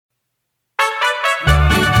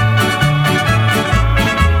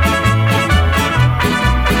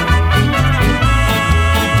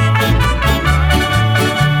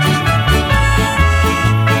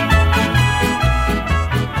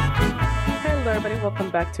everybody. Welcome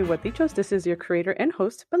back to What Dichos. This is your creator and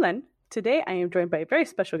host, Belen. Today, I am joined by a very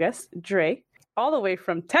special guest, Dre, all the way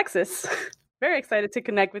from Texas. Very excited to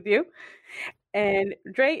connect with you. And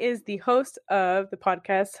Dre is the host of the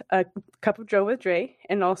podcast, A Cup of Joe with Dre,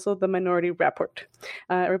 and also the Minority Report.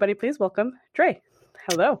 Everybody, please welcome Dre.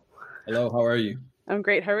 Hello. Hello, how are you? I'm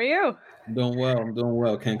great. How are you? I'm doing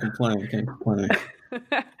well. Can't complain.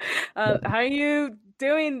 How are you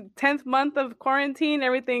doing? 10th month of quarantine.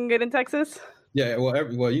 Everything good in Texas? Yeah,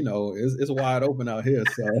 well, you know, it's wide open out here,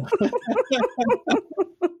 so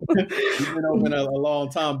it's been open a long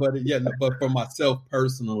time. But but for myself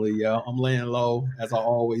personally, yeah, I'm laying low as I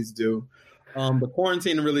always do. The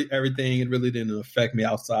quarantine and really everything, it really didn't affect me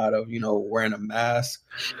outside of, wearing a mask.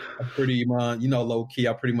 I pretty much, low key,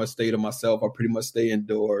 I pretty much stay to myself. I pretty much stay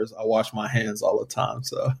indoors. I wash my hands all the time.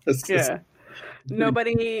 So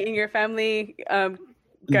nobody in your family got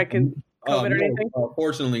COVID or anything?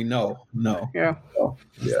 Fortunately, no. Yeah. So,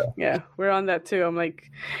 yeah, we're on that too. I'm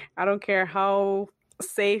like, I don't care how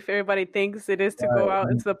safe everybody thinks it is to go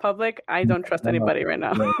out into the public. I don't trust anybody right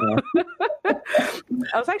now.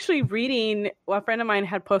 I was actually reading, a friend of mine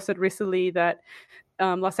had posted recently that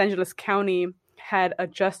Los Angeles County had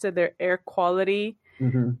adjusted their air quality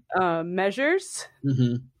measures,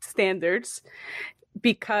 standards,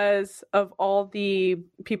 because of all the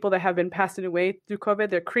people that have been passing away through COVID.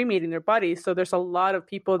 They're cremating their bodies. So there's a lot of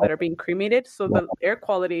people that are being cremated. So the air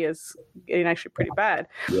quality is getting actually pretty bad.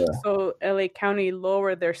 Yeah. So LA County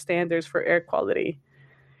lowered their standards for air quality.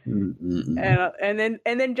 And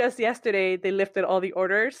then just yesterday they lifted all the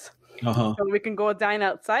orders. So we can go dine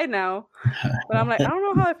outside now. But I'm like, I don't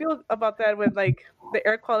know how I feel about that when like the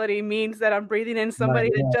air quality means that I'm breathing in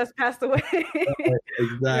somebody that just passed away.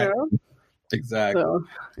 Exactly. Exactly. So,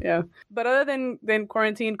 yeah. But other than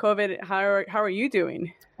quarantine, COVID, how are you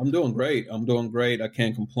doing? I'm doing great. I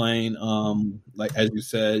can't complain. Like as you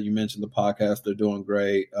said, you mentioned the podcast. They're doing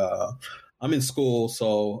great. I'm in school,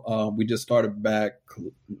 so we just started back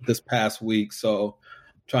this past week. So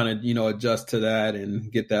trying to, adjust to that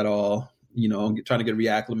and get that all, trying to get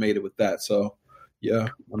reacclimated with that. So yeah.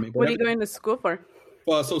 What are you going to school for?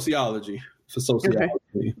 For sociology. Okay.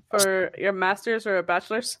 For your master's or a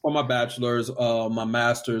bachelor's? For my bachelor's, my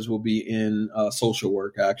master's will be in social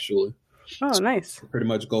work, actually. Oh, nice. So pretty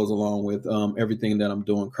much goes along with everything that I'm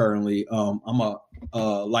doing currently. I'm a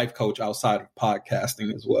life coach outside of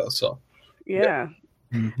podcasting as well. So, yeah.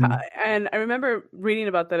 And I remember reading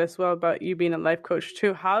about that as well, about you being a life coach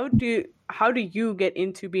too. How do you get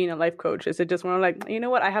into being a life coach? Is it just more like, you know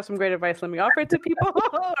what, I have some great advice, let me offer it to people?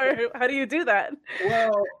 Or how do you do that?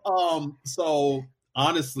 Well, so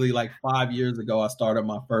honestly, like 5 years ago, I started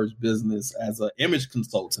my first business as an image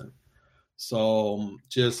consultant. So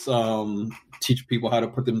just teach people how to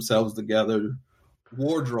put themselves together,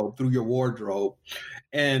 through your wardrobe.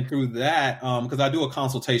 And through that, because I do a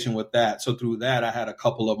consultation with that. So through that, I had a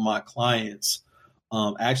couple of my clients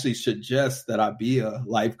actually suggest that I be a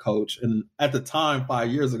life coach. And at the time, 5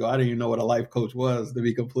 years ago, I didn't even know what a life coach was, to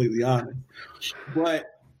be completely honest. But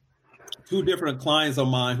two different clients of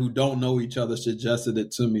mine who don't know each other suggested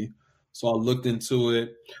it to me. So I looked into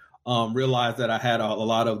it, realized that I had a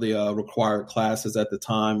lot of the required classes at the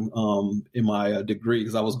time in my degree,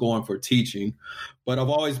 because I was going for teaching. But I've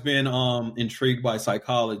always been intrigued by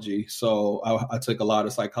psychology. So I took a lot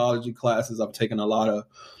of psychology classes. I've taken a lot of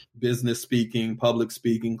business speaking, public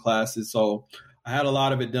speaking classes. So I had a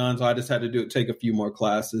lot of it done. So I just had to take a few more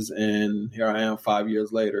classes. And here I am 5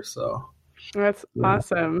 years later. So that's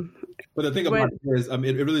awesome. But the thing about it is, it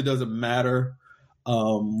really doesn't matter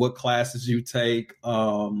what classes you take,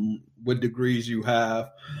 what degrees you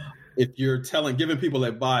have. If you're giving people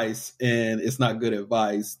advice and it's not good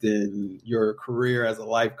advice, then your career as a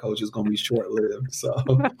life coach is going to be short-lived. So,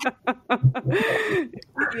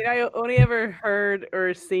 I only ever heard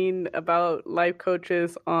or seen about life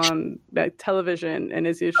coaches on television, and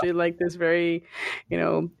it's usually like this very,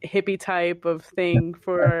 hippie type of thing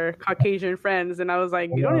for Caucasian friends. And I was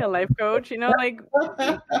like, you don't need a life coach,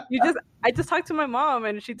 I just talk to my mom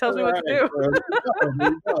and she tells me what to do.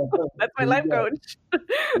 That's my life coach. That's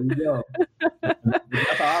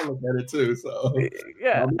how I look at it too. So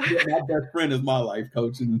yeah, my best friend is my life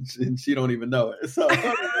coach, and she don't even know it. So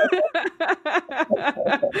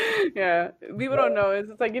yeah, people don't know.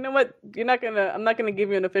 It's like, you know what? I'm not gonna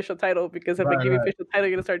give you an official title, because if I give you an official title,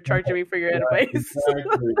 you're gonna start charging me for your advice.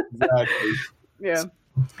 Exactly. Yeah.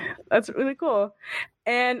 That's really cool.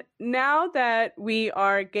 And now that we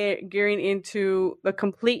are gearing into the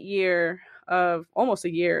complete almost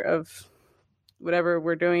a year of whatever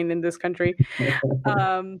we're doing in this country,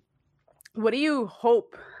 what do you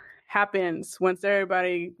hope happens once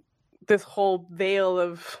everybody this whole veil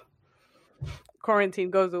of quarantine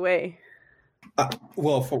goes away?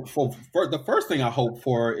 Well, for the first thing I hope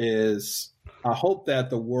for is I hope that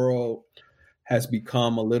the world has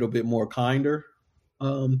become a little bit more kinder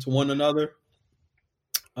to one another.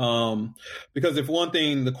 Because if one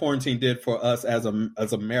thing the quarantine did for us as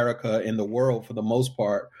America and the world for the most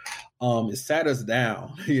part, it sat us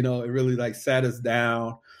down. It really like sat us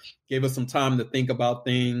down, gave us some time to think about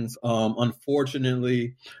things.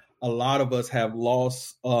 Unfortunately, a lot of us have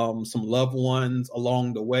lost some loved ones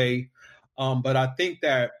along the way. But I think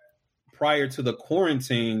that prior to the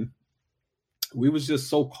quarantine, we was just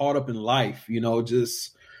so caught up in life,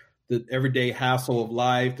 just the everyday hassle of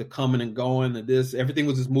life, the coming and going, and this, everything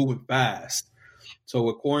was just moving fast. So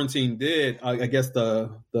what quarantine did, I guess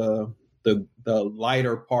the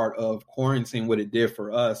lighter part of quarantine, what it did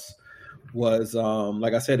for us was,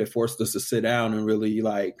 like I said, it forced us to sit down and really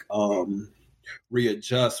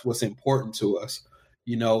readjust what's important to us,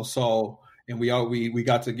 so. And we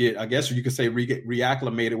got to get, I guess you could say,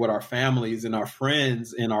 reacclimated with our families and our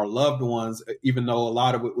friends and our loved ones, even though a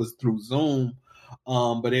lot of it was through Zoom.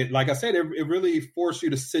 But like I said, it really forced you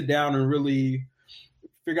to sit down and really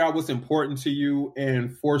figure out what's important to you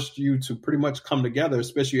and forced you to pretty much come together,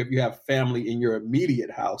 especially if you have family in your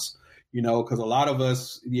immediate house, because a lot of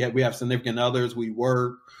us, we have significant others, we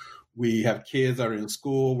work, we have kids that are in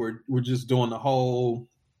school, we're just doing the whole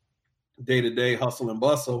day-to-day hustle and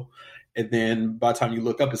bustle. And then by the time you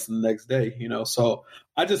look up, it's the next day, So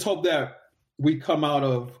I just hope that we come out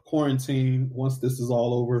of quarantine once this is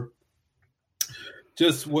all over,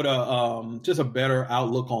 just with a better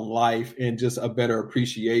outlook on life and just a better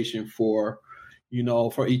appreciation for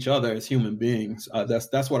each other as human beings.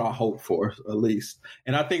 That's what I hope for, at least.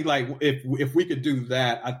 And I think like if we could do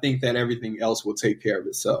that, I think that everything else will take care of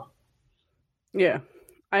itself. Yeah,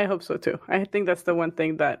 I hope so too. I think that's the one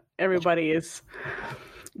thing that everybody is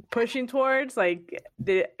pushing towards. Like,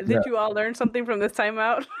 did you all learn something from this time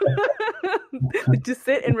out? Did you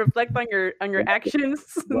sit and reflect on your actions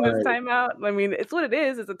in this time out? I mean, it's what it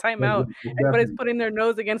is. It's a time out. Everybody's putting their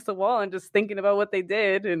nose against the wall and just thinking about what they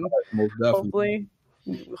did, and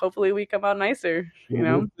hopefully we come out nicer.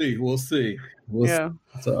 We'll see.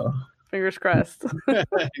 So fingers crossed.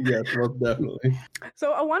 Yes, most definitely.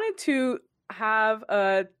 So I wanted to have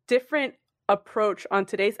a different approach on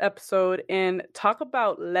today's episode and talk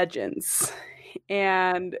about legends.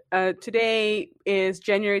 And today is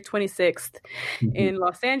January 26th in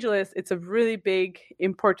Los Angeles. It's a really big,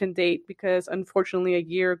 important date because unfortunately a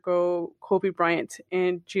year ago, Kobe Bryant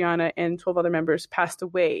and Gianna and 12 other members passed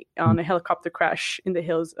away on a helicopter crash in the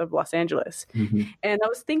hills of Los Angeles. And I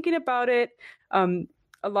was thinking about it a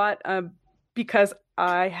lot because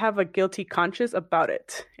I have a guilty conscience about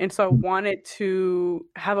it. And so I wanted to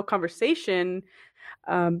have a conversation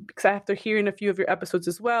because after hearing a few of your episodes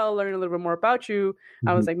as well, learning a little bit more about you,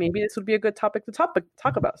 I was like, maybe this would be a good topic to talk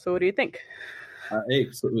about. So what do you think?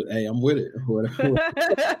 Hey, I'm with it.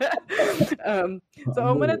 So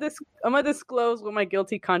I'm gonna disclose what my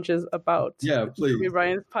guilty conscience about. Yeah, please.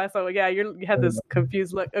 Ryan's pass. So yeah, you had this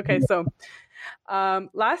confused look. Okay, so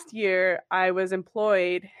last year I was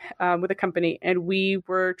employed with a company, and we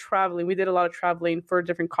were traveling. We did a lot of traveling for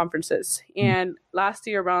different conferences. And last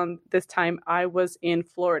year around this time, I was in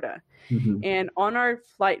Florida, and on our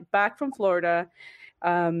flight back from Florida,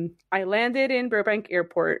 I landed in Burbank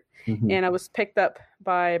Airport, and I was picked up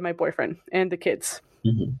by my boyfriend and the kids.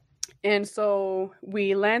 And so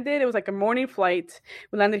we landed. It was like a morning flight.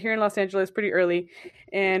 We landed here in Los Angeles pretty early,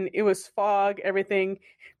 and it was fog, everything.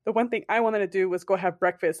 The one thing I wanted to do was go have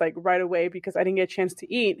breakfast like right away because I didn't get a chance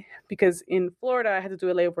to eat, because in Florida I had to do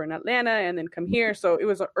a layover in Atlanta and then come here. So it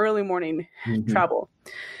was an early morning travel.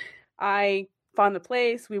 I found the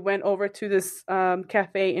place. We went over to this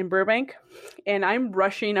cafe in Burbank, and I'm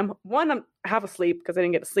rushing. I'm half asleep because I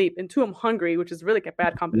didn't get to sleep, and two, I'm hungry, which is really a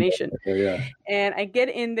bad combination. Yeah. And I get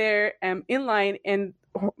in there, I'm in line, and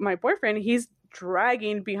my boyfriend, he's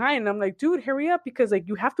dragging behind, and I'm like, dude, hurry up, because like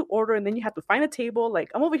you have to order and then you have to find a table. Like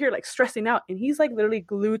I'm over here like stressing out, and he's like literally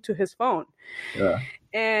glued to his phone. Yeah.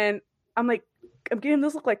 And I'm like, I'm getting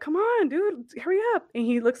this look like, come on, dude, hurry up. And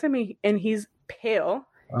he looks at me and he's pale,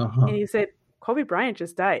 and he said, Kobe Bryant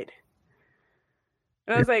just died.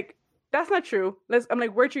 And I was like, that's not true. I'm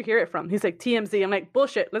like, where'd you hear it from? He's like, TMZ. I'm like,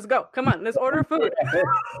 bullshit. Let's go. Come on, let's order food.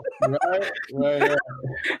 Right.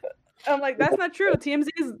 I'm like, that's not true. TMZ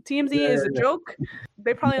is a joke.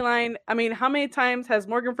 They probably lying. I mean, how many times has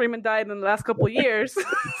Morgan Freeman died in the last couple of years?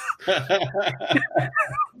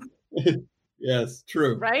 Yes,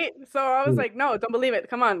 true. Right? So I was like, no, don't believe it.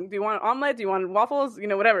 Come on. Do you want an omelet? Do you want waffles?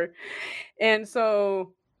 Whatever. And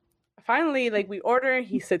so finally, like, we order,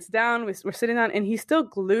 he sits down, we're sitting down, and he's still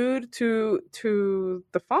glued to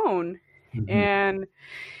the phone. Mm-hmm. And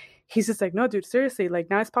he's just like, no, dude, seriously, like,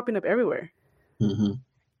 now it's popping up everywhere. Mm-hmm.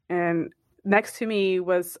 And next to me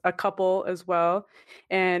was a couple as well,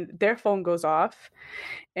 and their phone goes off,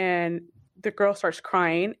 and the girl starts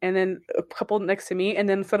crying, and then a couple next to me, and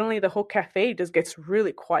then suddenly the whole cafe just gets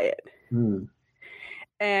really quiet. Mm.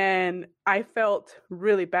 And I felt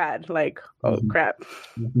really bad, like, oh crap.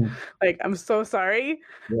 Like, I'm so sorry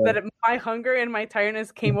that my hunger and my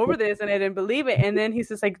tiredness came over this, and I didn't believe it. And then he's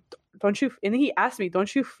just like, and then he asked me,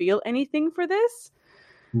 don't you feel anything for this?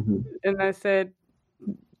 And I said,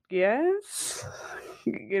 yes.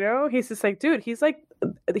 He's just like, dude, he's like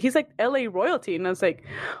LA royalty. And I was like,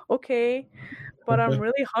 okay, but I'm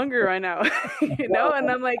really hungry right now. And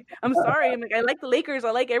I'm like, I'm sorry. I'm like, I like the Lakers, I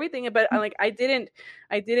like everything, but I'm like, I didn't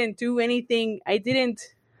do anything. I didn't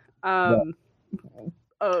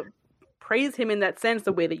praise him in that sense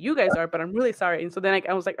the way that you guys are, but I'm really sorry. And so then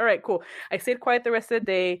I was like, all right, cool. I stayed quiet the rest of the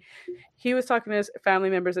day. He was talking to his family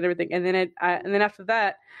members and everything, and then and then after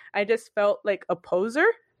that, I just felt like a poser,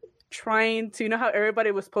 trying to, how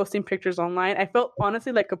everybody was posting pictures online. I felt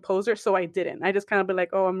honestly like a poser, so I didn't. I just kind of be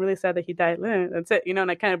like, oh, I'm really sad that he died. That's it, and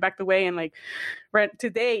I kind of backed away. And like, right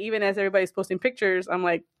today, even as everybody's posting pictures, I'm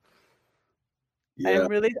like,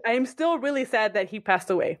 I'm still really sad that he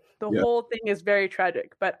passed away. The whole thing is very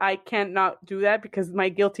tragic, but I cannot do that because my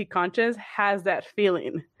guilty conscience has that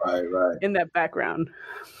feeling in that background.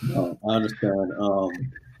 No, I understand.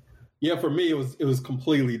 For me, it was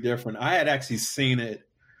completely different. I had actually seen it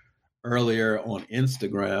earlier on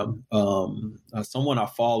Instagram. Someone I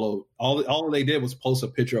followed, all they did was post a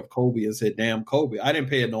picture of Kobe and said, "Damn Kobe." I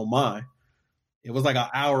didn't pay it no mind. It was like an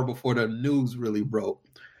hour before the news really broke.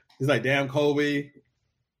 He's like, "Damn Kobe."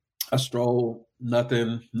 I strolled,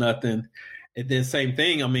 nothing. And then same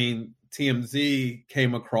thing. I mean, TMZ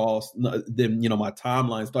came across. Then my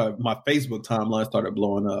Facebook timeline started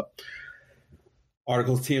blowing up.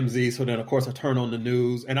 Articles, TMZ. So then, of course, I turn on the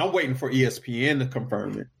news, and I'm waiting for ESPN to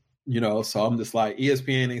confirm it. So I'm just like,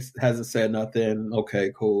 ESPN hasn't said nothing.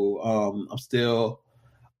 Okay, cool. I'm still,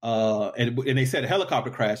 and they said helicopter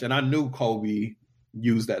crash, and I knew Kobe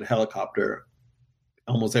used that helicopter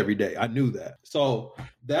almost every day. I knew that. So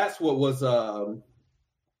that's what was, that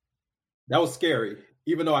was scary,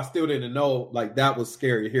 even though I still didn't know, like, that was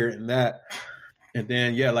scary hearing that. And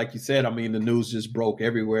then, like you said, I mean, the news just broke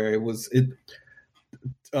everywhere.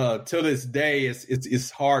 Till this day,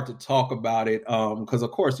 it's hard to talk about it. Cause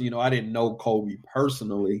of course, I didn't know Kobe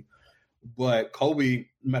personally, but Kobe,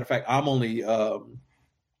 matter of fact, I'm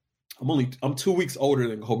 2 weeks older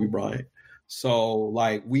than Kobe Bryant. So,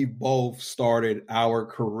 like, we both started our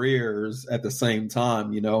careers at the same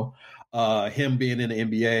time, him being in the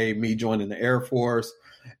NBA, me joining the Air Force.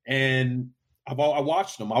 And I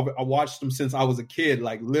watched him. I watched him since I was a kid.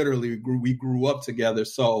 Like, literally, we grew up together.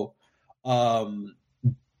 So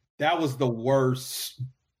that was the worst.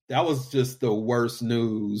 That was just the worst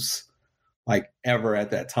news, like, ever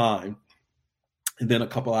at that time. And then a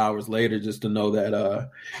couple hours later, just to know that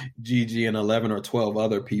Gigi and 11 or 12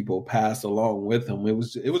 other people passed along with him, it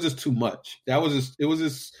was just too much. It was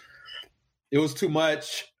too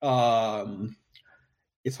much.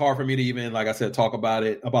 It's hard for me to even, like I said, talk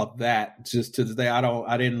about that. Just to today,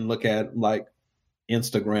 I didn't look at like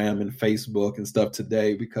Instagram and Facebook and stuff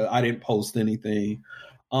today because I didn't post anything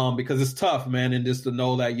because it's tough, man. And just to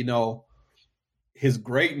know that his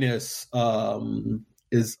greatness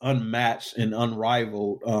is unmatched and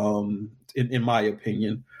unrivaled, in my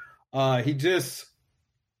opinion. It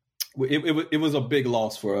was a big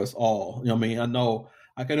loss for us all. I mean, I know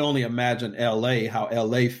I can only imagine how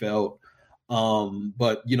LA felt.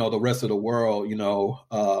 But the rest of the world,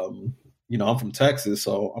 I'm from Texas,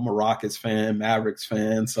 so I'm a Rockets fan, Mavericks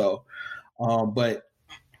fan. So, but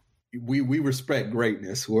we respect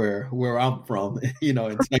greatness where I'm from, in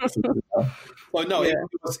Texas. But no, it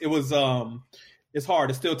was it's hard.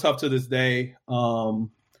 It's still tough to this day. My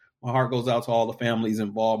heart goes out to all the families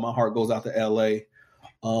involved. My heart goes out to LA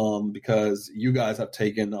because you guys have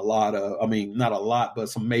taken a lot of, not a lot, but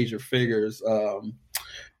some major figures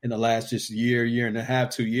in the last just year and a half,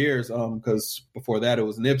 2 years. Because before that, it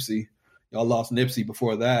was Nipsey. Y'all lost Nipsey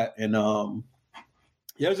before that. And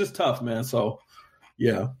it was just tough, man. So,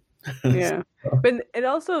 yeah. Yeah. But it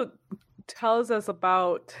also tells us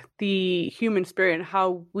about the human spirit and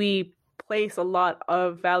how we place a lot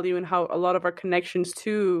of value and how a lot of our connections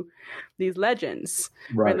to these legends,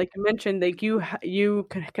 right? Like you mentioned, like you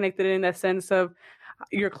connected in that sense of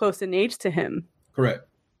you're close in age to him. Correct.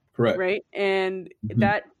 Correct. Right. And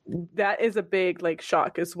that is a big like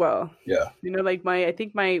shock as well. Yeah. You know, like I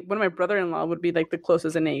think one of my brother-in-law would be like the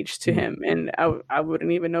closest in age to him. And I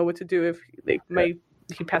wouldn't even know what to do if like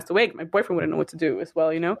he passed away. My boyfriend wouldn't know what to do as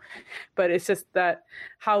well, you know? But it's just that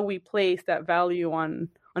how we place that value on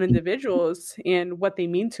individuals and what they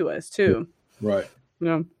mean to us too. Right. You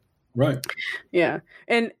know? Right. Yeah.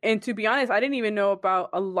 And to be honest, I didn't even know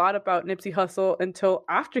a lot about Nipsey Hussle until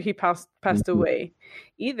after he passed away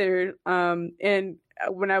either. And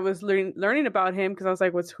when I was learning about him, because I was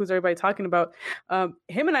like, who's everybody talking about?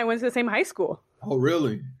 Him and I went to the same high school. Oh,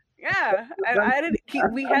 really? Yeah. And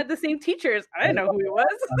we had the same teachers. I didn't know who he was.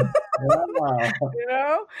 Wow. You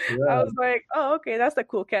know? Yeah. I was like, oh, okay, that's the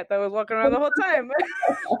cool cat that was walking around the whole time.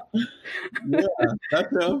 Yeah, that's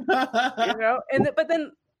him. You know? But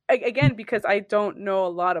then again, because I don't know a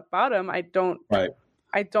lot about him, I don't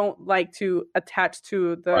like to attach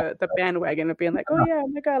to the bandwagon of being like, oh yeah, oh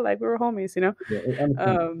my god, like we were homies, you know.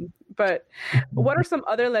 Yeah, but what are some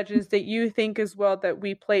other legends that you think as well that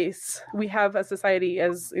we have as society,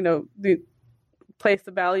 as you know, place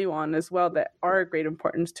the value on as well, that are of great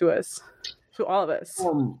importance to us, to all of us?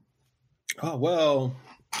 Oh well,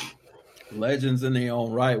 legends in their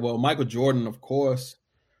own right. Well, Michael Jordan, of course.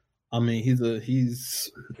 I mean, he's the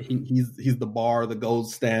bar, the gold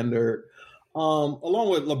standard. Along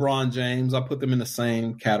with LeBron James, I put them in the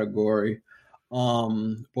same category. But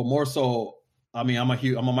more so, I mean, I'm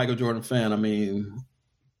a Michael Jordan fan. I mean,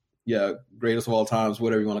 yeah, greatest of all times,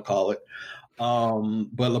 whatever you want to call it.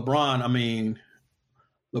 But LeBron, I mean,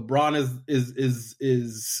 LeBron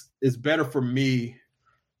is better for me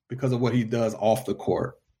because of what he does off the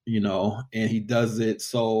court, you know, and he does it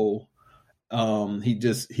so. He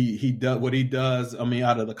does what he does. I mean,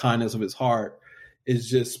 out of the kindness of his heart, it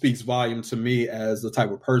just speaks volume to me as the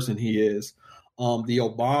type of person he is. The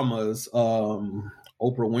Obamas, Oprah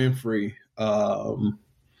Winfrey,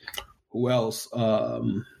 who else?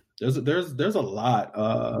 There's a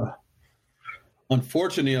lot.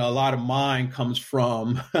 Unfortunately, a lot of mine comes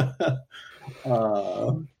from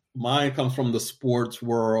the sports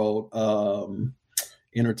world,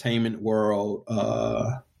 entertainment world.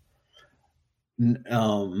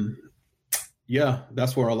 Yeah,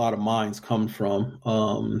 that's where a lot of minds come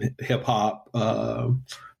from. Hip hop.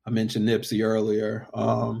 I mentioned Nipsey earlier.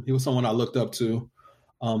 He was someone I looked up to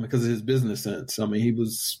because of his business sense. I mean,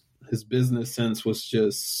 his business sense was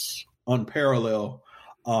just unparalleled.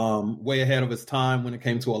 Way ahead of his time when it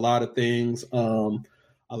came to a lot of things.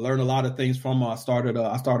 I learned a lot of things from him. I started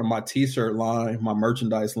my T-shirt line, my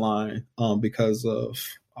merchandise line, because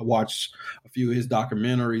I watched a few of his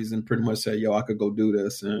documentaries and pretty much said, yo, I could go do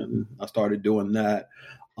this. And I started doing that.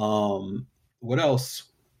 What else?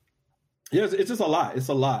 Yeah, it's just a lot. It's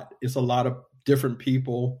a lot of different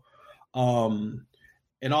people. And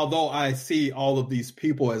although I see all of these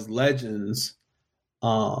people as legends,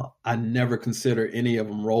 I never consider any of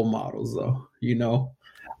them role models, though, you know,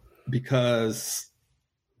 because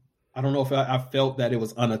I don't know if I felt that it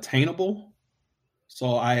was unattainable.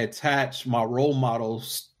 So I attached my role model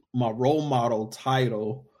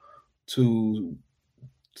title to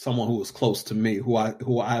someone who was close to me, who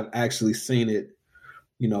I've actually seen it,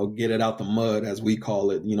 you know, get it out the mud, as we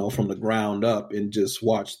call it, you know, from the ground up, and just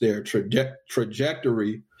watch their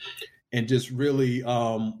trajectory, and just really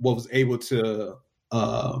was able to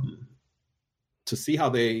see how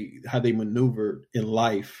they maneuvered in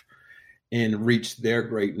life and reached their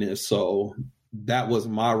greatness. So that was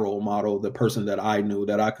my role model, the person that I knew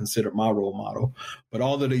that I considered my role model. But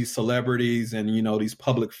all of these celebrities and, you know, these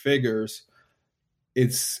public figures,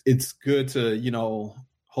 it's good to, you know,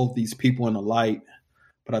 hold these people in the light.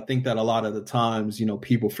 But I think that a lot of the times, you know,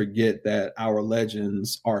 people forget that our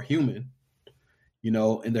legends are human, you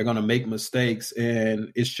know, and they're going to make mistakes,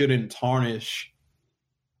 and it shouldn't tarnish,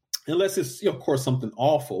 unless it's, of course, something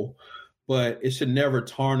awful, but it should never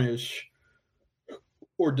tarnish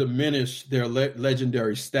or diminish their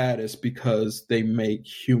legendary status because they make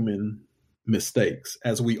human mistakes,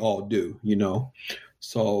 as we all do, you know?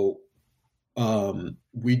 So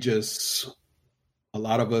a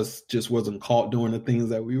lot of us just wasn't caught doing the things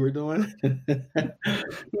that we were doing.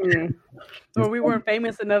 Or we weren't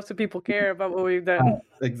famous enough so people care about what we've done.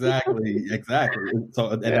 Exactly.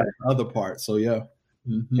 So, and that's the other part. So, yeah.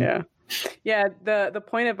 Mm-hmm. Yeah. The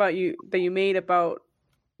point about that you made about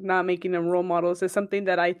not making them role models is something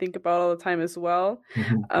that I think about all the time as well.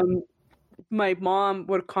 Mm-hmm. My mom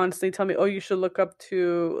would constantly tell me, oh, you should look up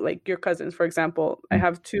to like your cousins, for example. Mm-hmm. I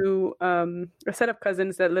have a set of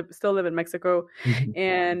cousins that still live in Mexico,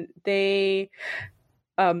 and they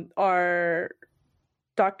are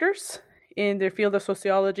doctors, in their field of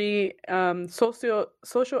sociology,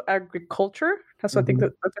 social agriculture. That's what I think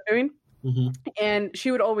that what they're doing. Mm-hmm. And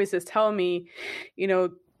she would always just tell me, you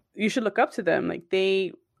know, you should look up to them. Like,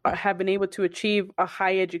 they have been able to achieve a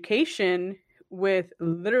high education with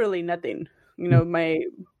literally nothing. You know,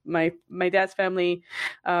 my dad's family,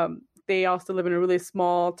 they also live in a really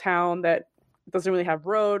small town that doesn't really have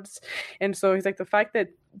roads. And so he's like, the fact that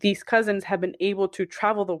these cousins have been able to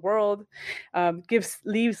travel the world,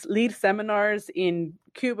 lead seminars in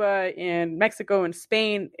Cuba, in Mexico, in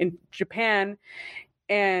Spain, in Japan,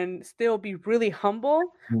 and still be really humble.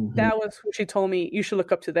 That was who she told me you should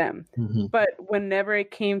look up to them. But whenever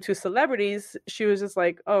it came to celebrities, she was just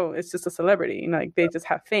like, oh, it's just a celebrity, you know, like they just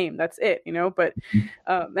have fame, that's it, you know. But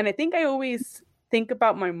and I think I always think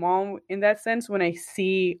about my mom in that sense when I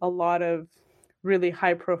see a lot of really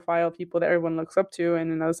high profile people that everyone looks up to,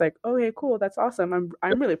 and then I was like, oh, okay, cool, that's awesome.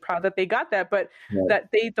 I'm really proud that they got that, but that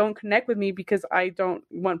they don't connect with me because I don't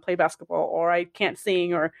want to play basketball, or I can't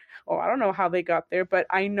sing, or I don't know how they got there, but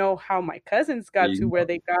I know how my cousins got to where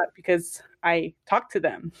they got because I talked to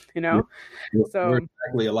them, you know. So we're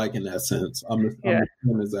exactly alike in that sense. I'm the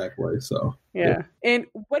same exact way. So yeah. And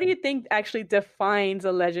what do you think actually defines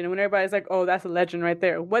a legend? When everybody's like, oh, that's a legend right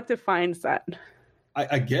there, what defines that?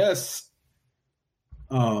 I guess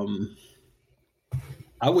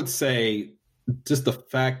I would say just the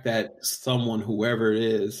fact that someone, whoever it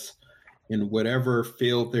is, in whatever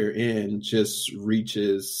field they're in, just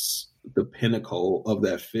reaches the pinnacle of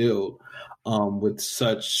that field with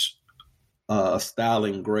such style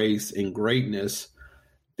and grace and greatness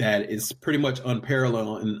that is pretty much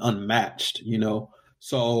unparalleled and unmatched, you know?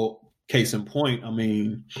 So case in point, I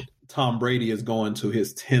mean, Tom Brady is going to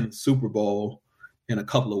his 10th Super Bowl in a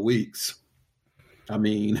couple of weeks. I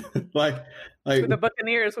mean, like the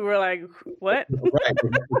Buccaneers who were like, what? Right,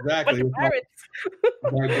 exactly.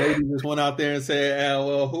 Like Brady just went out there and said,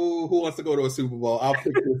 well, who wants to go to a Super Bowl? I'll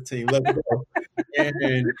pick this team. Let's go.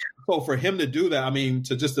 And so for him to do that, I mean,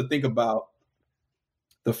 to think about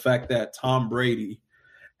the fact that Tom Brady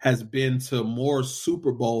has been to more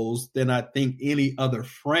Super Bowls than I think any other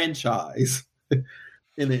franchise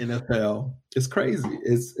in the NFL. It's crazy.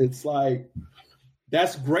 It's like,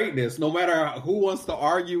 that's greatness. No matter who wants to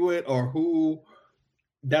argue it or who,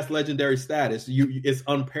 that's legendary status. It's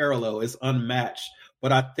unparalleled. It's unmatched.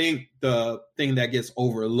 But I think the thing that gets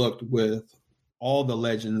overlooked with all the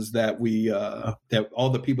legends that all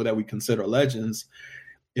the people that we consider legends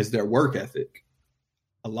is their work ethic.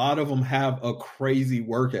 A lot of them have a crazy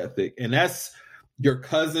work ethic, and that's your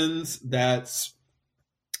cousins. That's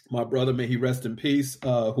my brother, may he rest in peace,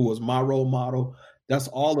 who was my role model. That's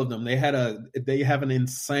all of them. They have an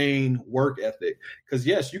insane work ethic. Because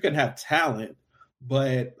yes, you can have talent,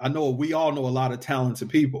 but I know we all know a lot of talented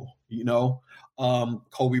people. You know,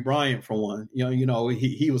 Kobe Bryant for one. You know,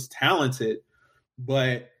 he was talented,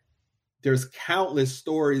 but there's countless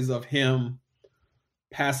stories of him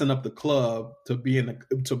passing up the club to be in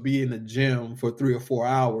the gym for 3 or 4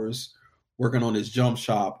 hours, working on his jump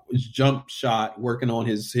shot, working on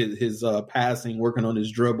his passing, working on his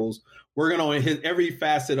dribbles, working on every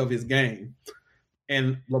facet of his game.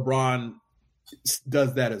 And LeBron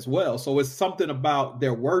does that as well. So it's something about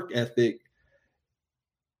their work ethic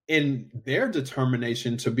and their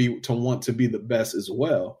determination to want to be the best as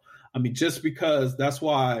well. I mean, just because that's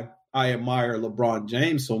why I admire LeBron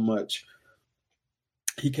James so much.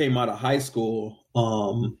 He came out of high school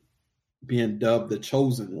being dubbed the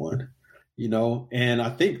chosen one, you know, and I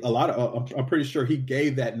think I'm pretty sure he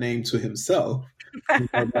gave that name to himself,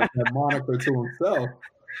 that moniker to himself.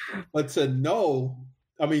 But to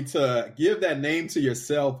give that name to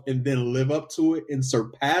yourself and then live up to it and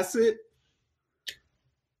surpass it,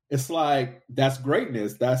 it's like, that's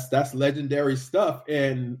greatness. That's legendary stuff.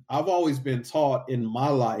 And I've always been taught in my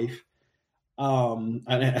life, and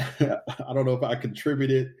I don't know if I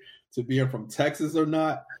contributed to being from Texas or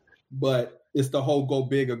not, but it's the whole go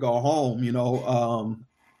big or go home, you know.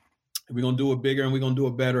 We're going to do it bigger and we're going to do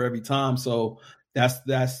it better every time. So that's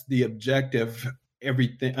the objective.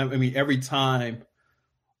 Everything. I mean, every time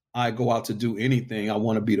I go out to do anything, I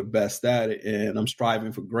want to be the best at it, and I'm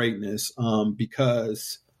striving for greatness,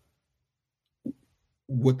 because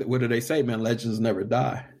what do they say, man? Legends never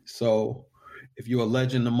die. So if you're a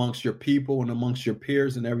legend amongst your people and amongst your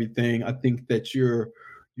peers and everything, I think that your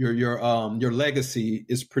legacy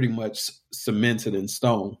is pretty much cemented in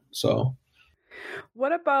stone. So,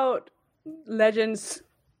 what about legends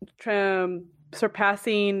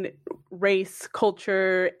surpassing race,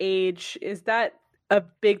 culture, age? Is that a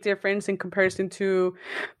big difference in comparison to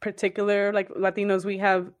particular, like Latinos? We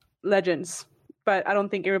have legends, but I don't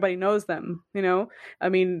think everybody knows them. You know, I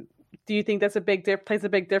mean, do you think that's plays a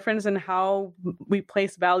big difference in how we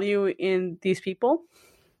place value in these people?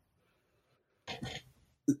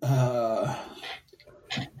 I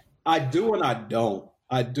do and I don't.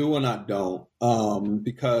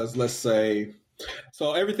 Because let's say,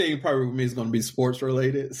 so everything probably with me is going to be sports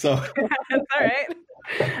related. So that's all right.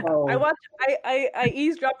 I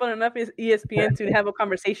eavesdrop on enough ESPN to have a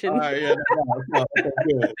conversation. Yeah,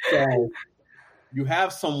 good. So you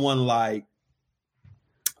have someone like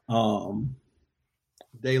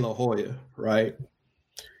De La Hoya, right?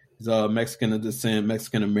 He's a Mexican of descent,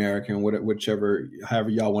 Mexican American, however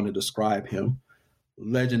y'all want to describe him.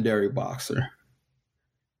 Legendary boxer.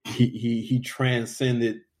 He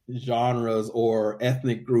transcended genres or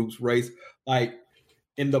ethnic groups, race. Like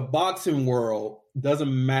in the boxing world,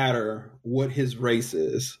 doesn't matter what his race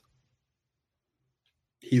is.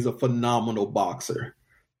 He's a phenomenal boxer.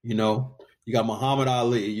 You know, you got Muhammad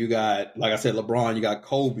Ali, you got, like I said, LeBron, you got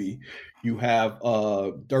Kobe, you have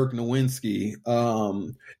Dirk Nowitzki,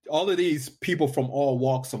 all of these people from all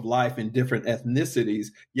walks of life and different ethnicities.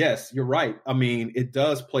 Yes, you're right. I mean, it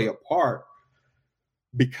does play a part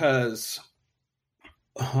because,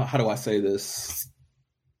 how do I say this?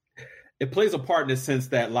 It plays a part in the sense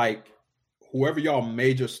that, like, whoever y'all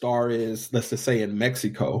major star is, let's just say in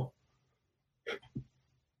Mexico,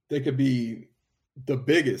 they could be the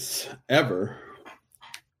biggest ever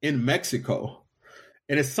in Mexico.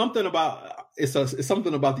 And it's something about it's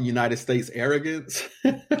something about the United States arrogance.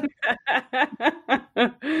 Yeah.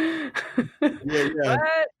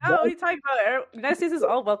 What? Oh, what are you talking about? United States is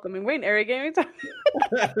all welcoming. We're in arrogant.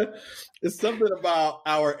 It's something about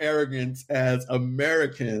our arrogance as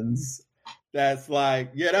Americans that's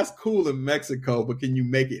like, yeah, that's cool in Mexico, but can you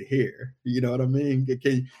make it here? You know what I mean?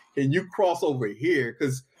 Can you cross over here?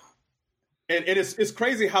 Because and it's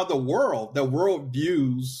crazy how the world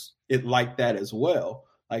views it like that as well.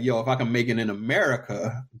 Like, yo, if I can make it in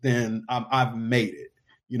America, then I've made it.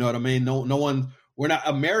 You know what I mean? No one.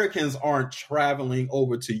 Americans aren't traveling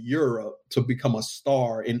over to Europe to become a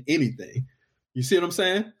star in anything. You see what I'm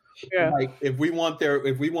saying? Yeah. Like if we want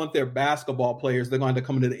their basketball players, they're going to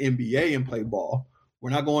come into the NBA and play ball.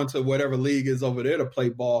 We're not going to whatever league is over there to play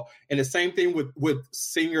ball. And the same thing with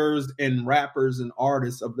singers and rappers and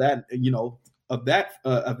artists of that, of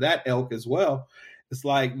that ilk as well. It's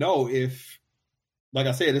like, no, like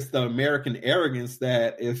I said, it's the American arrogance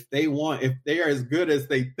that if they are as good as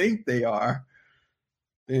they think they are,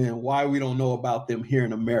 then why we don't know about them here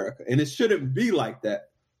in America? And it shouldn't be like that.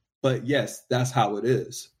 But yes, that's how it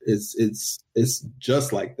is. It's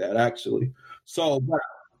just like that, actually. So,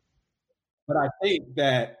 but I think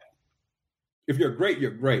that if you're great,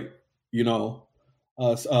 you're great. You know,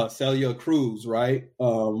 Celia Cruz, right,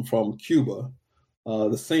 from Cuba,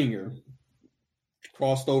 the singer,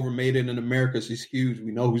 crossed over, made it in America. She's huge.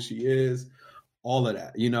 We know who she is. All of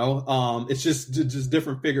that, it's just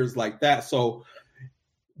different figures like that. So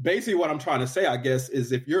basically, what I'm trying to say, I guess,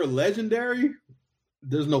 is if you're legendary,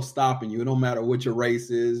 there's no stopping you. It don't matter what your race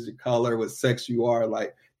is, your color, what sex you are.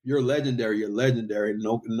 Like, you're legendary. You're legendary.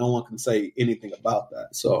 No one can say anything about that.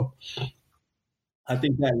 So I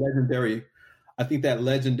think that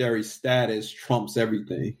legendary status trumps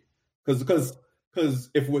everything. Because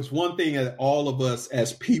if it's one thing that all of us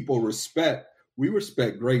as people respect, we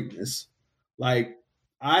respect greatness. Like,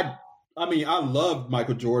 I loved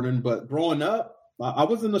Michael Jordan, but growing up, I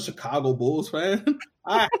wasn't a Chicago Bulls fan.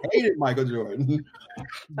 I hated Michael Jordan.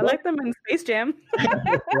 I liked them in Space Jam.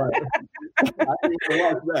 Right. I didn't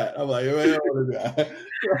watch that. I'm like, what is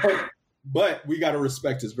that? But we got to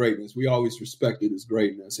respect his greatness. We always respected his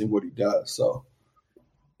greatness and what he does. So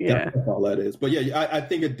yeah, that's all that is. But yeah, I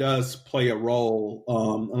think it does play a role.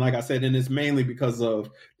 And like I said, and it's mainly because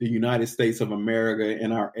of the United States of America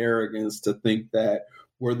and our arrogance to think that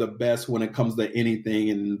we're the best when it comes to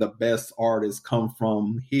anything, and the best artists come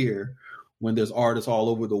from here, when there's artists all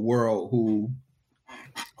over the world who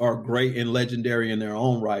are great and legendary in their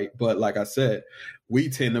own right. But like I said, we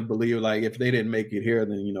tend to believe, like, if they didn't make it here,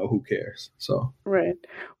 then, who cares? So right.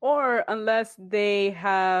 Or unless they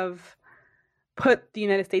have put the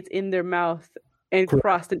United States in their mouth and Correct.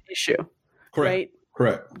 Crossed an issue. Correct. Right?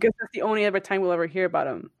 Correct. Because that's the only other time we'll ever hear about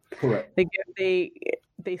them. Correct.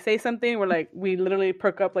 They say something, we literally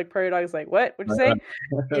perk up like prairie dogs, like, what? What'd you say?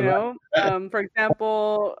 For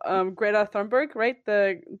example, Greta Thunberg, right?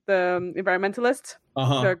 The environmentalist,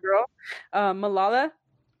 the girl, Malala,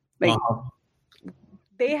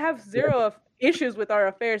 they have zero issues with our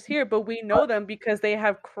affairs here, but we know them because they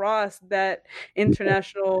have crossed that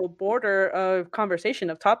international border of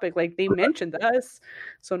conversation, of topic. Like, they mentioned us,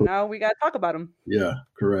 so now we got to talk about them. Yeah,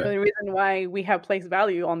 correct. The reason why we have placed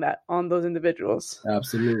value on those individuals.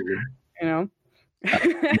 Absolutely. You know.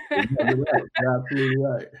 You're absolutely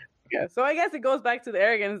right. Yeah, so I guess it goes back to the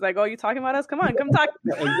arrogance. Like, oh, you talking about us? Come on, come talk.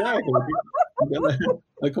 Exactly.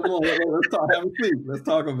 Like, come on, let's talk. Have a seat. Let's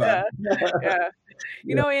talk about it. Yeah.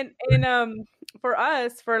 You know, in for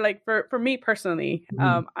us, for me personally,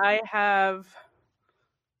 I have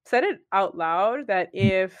said it out loud that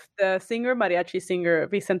if the mariachi singer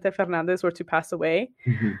Vicente Fernandez were to pass away,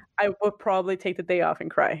 I would probably take the day off and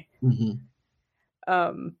cry.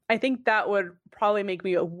 I think that would probably make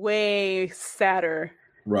me way sadder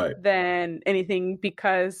than anything,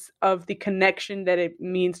 because of the connection that it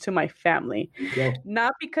means to my family.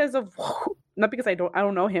 Not because I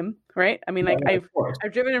don't know him, right? I mean, like, I've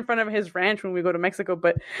driven in front of his ranch when we go to Mexico,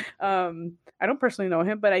 but I don't personally know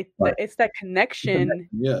him, but it's that connection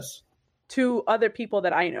to other people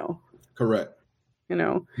that I know. Correct. You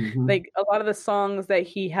know, like a lot of the songs that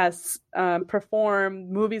he has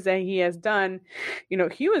performed, movies that he has done, you know,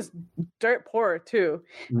 he was dirt poor too.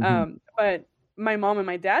 But my mom and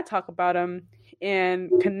my dad talk about him and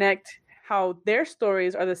connect how their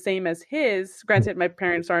stories are the same as his. Granted, my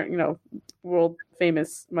parents aren't, you know, world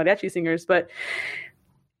famous mariachi singers, but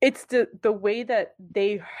it's the way that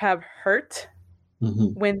they have hurt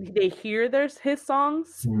when they hear his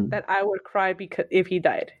songs that I would cry because if he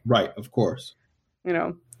died. Right, of course. You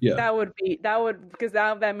know, because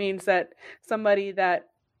that means that somebody that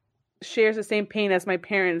shares the same pain as my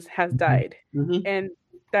parents has died. And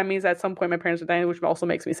that means at some point my parents are dying, which also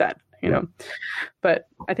makes me sad, you know. But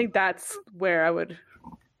I think that's where I would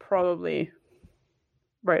probably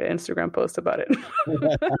write an Instagram post about it.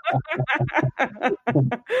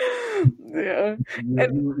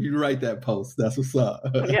 You write that post. That's what's up.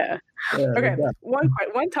 Yeah. Okay.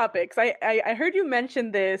 One topic. I heard you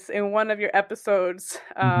mention this in one of your episodes,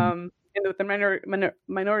 in the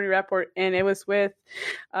Minority Report, and it was with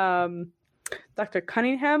Dr.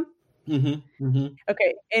 Cunningham. Okay,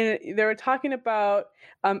 and they were talking about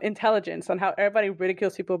intelligence, on how everybody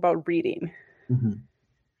ridicules people about reading.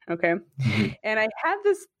 Okay, and I've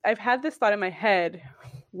had this thought in my head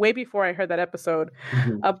way before I heard that episode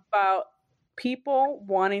about people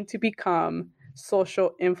wanting to become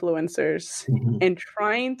social influencers and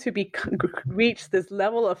trying to reach this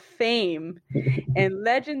level of fame and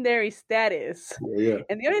legendary status.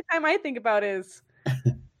 And the only time I think about is,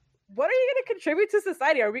 what are you going to contribute to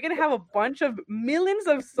society? Are we going to have a bunch of millions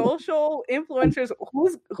of social influencers?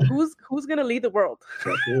 Who's going to lead the world?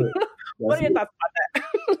 What are your thoughts about that?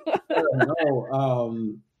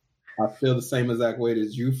 I feel the same exact way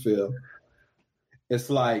as you feel. It's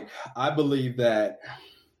like, I believe that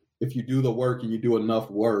if you do the work and you do enough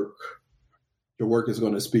work, your work is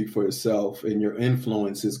going to speak for itself, and your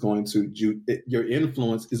influence is going to do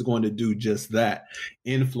just that,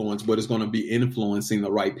 influence, but it's going to be influencing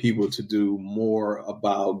the right people to do more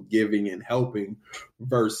about giving and helping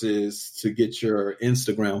versus to get your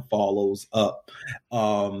Instagram follows up.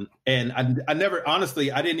 And I never,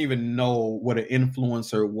 honestly, I didn't even know what an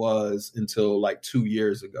influencer was until like 2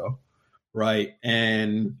 years ago. Right.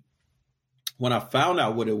 And when I found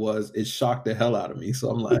out what it was, it shocked the hell out of me. So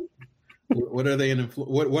I'm like, what are they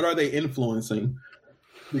what are they influencing?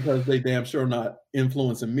 Because they damn sure not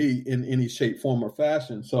influencing me in any shape, form, or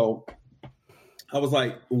fashion. So I was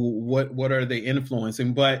like, what are they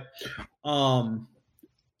influencing? But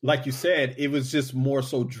like you said, it was just more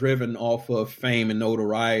so driven off of fame and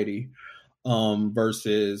notoriety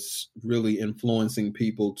versus really influencing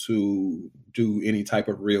people to do any type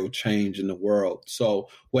of real change in the world. So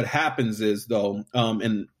what happens is, though,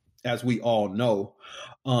 and as we all know,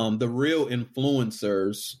 the real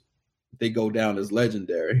influencers, they go down as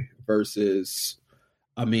legendary versus,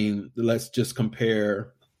 I mean, let's just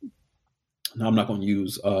compare. No, I'm not going to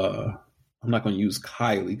use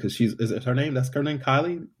Kylie, because is it her name? That's her name,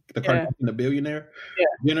 Kylie, the billionaire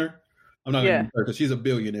Jenner. I'm not going to use her because she's a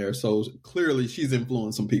billionaire, so clearly she's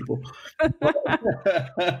influencing people.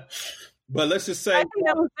 But let's just say, I think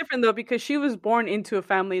that was different though, because she was born into a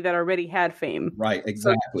family that already had fame. Right,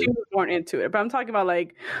 exactly. So she was born into it. But I'm talking about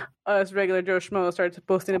like us regular Joe Schmo started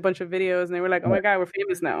posting a bunch of videos, and they were like, "Oh my God, we're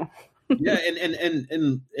famous now." Yeah,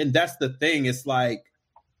 and that's the thing. It's like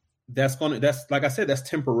that's like I said, that's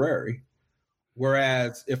temporary.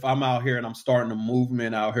 Whereas if I'm out here and I'm starting a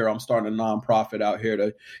movement out here, I'm starting a nonprofit out here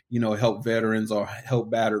to, help veterans or help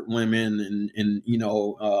battered women and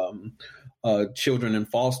children in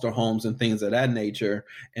foster homes and things of that nature.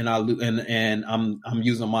 And I'm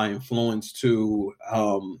using my influence to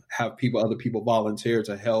have other people volunteer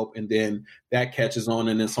to help, and then that catches on,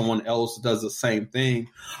 and then someone else does the same thing.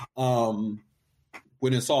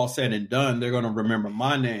 When it's all said and done, they're going to remember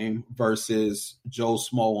my name versus Joe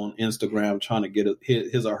Smo on Instagram trying to get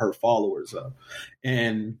his or her followers up.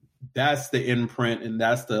 And that's the imprint, and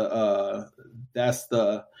that's the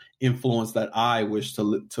influence that I wish to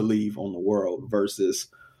leave on the world versus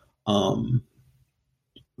Instagram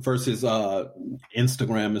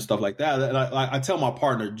and stuff like that. I tell my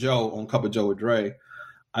partner Joe on Cup of Joe with Dre,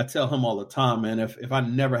 I tell him all the time, man, if I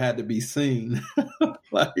never had to be seen,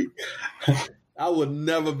 like I would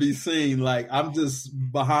never be seen. Like I'm just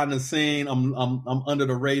behind the scene. I'm under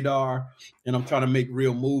the radar, and I'm trying to make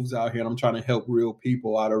real moves out here. And I'm trying to help real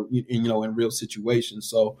people out of, in real situations.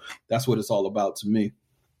 So that's what it's all about to me.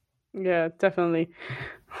 Yeah, definitely.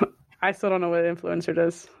 I still don't know what influencer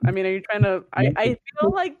does. I mean, are you trying to? I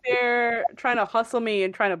feel like they're trying to hustle me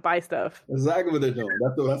and trying to buy stuff. Exactly what they're doing.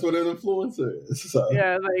 That's what an influencer is. So.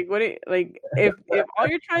 Yeah, if all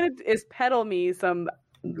you're trying to is peddle me some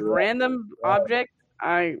random object,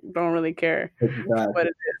 I don't really care what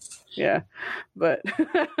it is. Yeah, but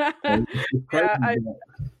yeah,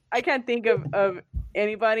 I can't think of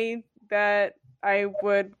anybody that I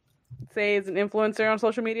would say is an influencer on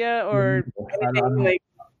social media or anything.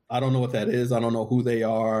 I don't know what that is. I don't know who they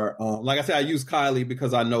are. Like I said, I use Kylie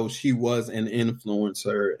because I know she was an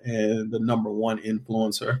influencer and the number one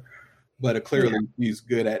influencer, but clearly she's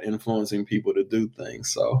good at influencing people to do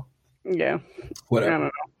things. So yeah,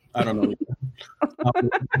 whatever. I don't know.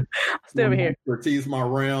 Stay over here. Expertise my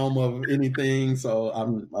realm of anything, so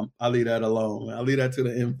I leave that alone. I leave that to the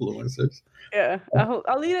influencers. Yeah,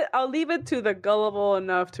 I'll leave it to the gullible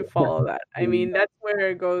enough to follow that. I mean, that's where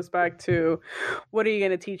it goes back to, what are you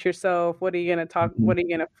going to teach yourself? What are you going to talk? What are you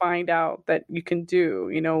going to find out that you can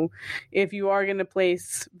do? If you are going to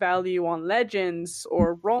place value on legends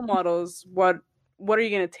or role models, what are you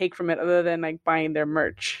going to take from it other than like buying their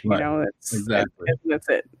merch? Right. That's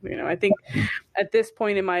it. I think at this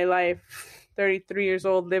point in my life, 33 years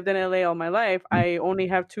old, lived in LA all my life, I only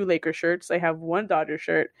have 2 Laker shirts. I have 1 Dodger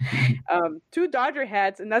shirt, 2 Dodger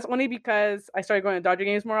hats, and that's only because I started going to Dodger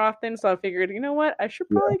games more often. So I figured, you know what, I should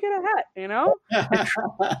probably get a hat.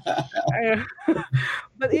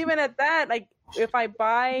 But even at that, like if I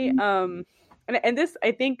buy, and this,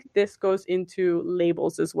 I think this goes into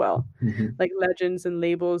labels as well, like legends and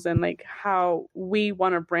labels, and like how we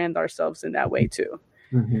want to brand ourselves in that way too.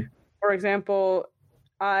 For example,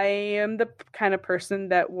 I am the kind of person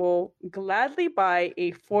that will gladly buy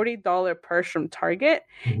a $40 purse from Target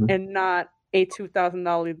and not a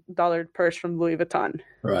 $2,000 purse from Louis Vuitton.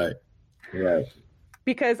 Right.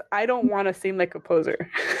 Because I don't want to seem like a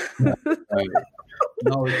poser. Right.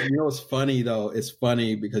 No, it's funny though. It's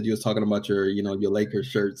funny because you was talking about your Lakers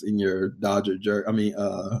shirts and your Dodger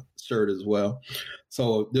shirt as well.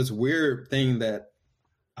 So this weird thing that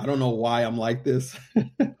I don't know why I'm like this,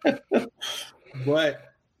 but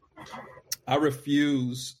I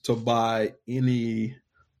refuse to buy any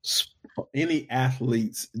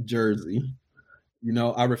athlete's jersey.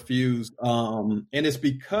 I refuse, and it's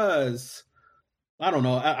because I don't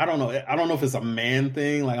know. I don't know. I don't know if it's a man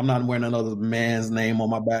thing. Like I'm not wearing another man's name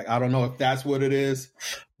on my back. I don't know if that's what it is.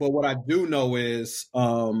 But what I do know is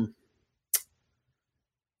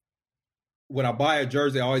when I buy a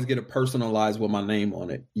jersey, I always get it personalized with my name on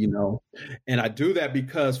it, And I do that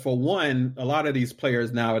because, for one, a lot of these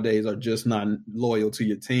players nowadays are just not loyal to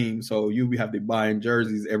your team. So you have to be buying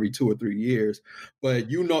jerseys every 2 or 3 years. But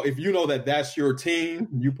if you know that that's your team,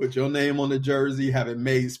 you put your name on the jersey, have it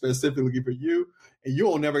made specifically for you, and you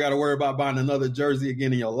won't never got to worry about buying another jersey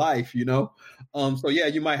again in your life, So yeah,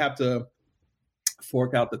 you might have to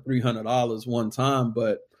fork out the $300 one time,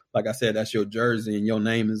 but like I said, that's your jersey and your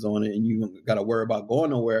name is on it, and you got to worry about going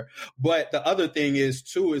nowhere. But the other thing is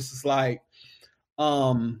too, it's just like,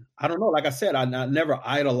 I don't know. Like I said, I never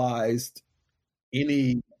idolized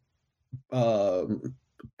any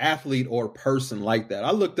athlete or person like that.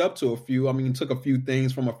 I looked up to a few. Took a few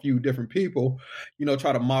things from a few different people,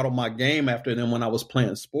 try to model my game after them when I was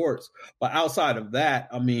playing sports. But outside of that,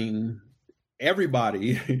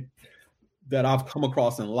 everybody that I've come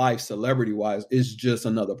across in life, celebrity wise, is just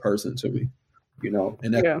another person to me,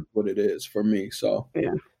 and that's what it is for me. So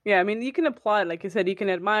yeah. You can applaud, like you said, you can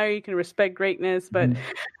admire, you can respect greatness, but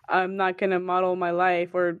I'm not going to model my life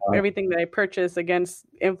or everything that I purchase against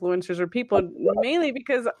influencers or people, mainly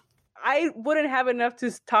because I wouldn't have enough to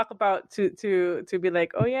talk about to be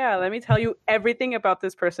like, oh yeah, let me tell you everything about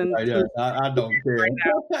this person. Right, yeah, I don't care.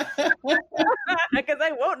 Because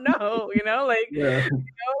I won't know, like, Yeah.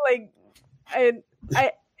 Like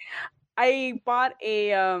I bought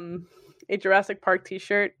a Jurassic Park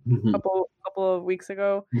T-shirt a couple of weeks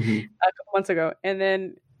ago, a couple months ago, and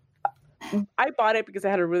then I bought it because it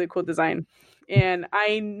had a really cool design, and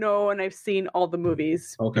I know and I've seen all the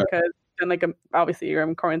movies because. And like obviously you're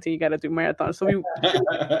in quarantine, you got to do marathons. So we did a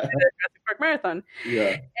Jurassic Park marathon.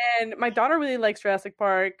 Yeah. And my daughter really likes Jurassic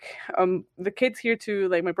Park. The kids here too,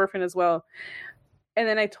 like my boyfriend as well. And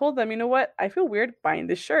then I told them, you know what? I feel weird buying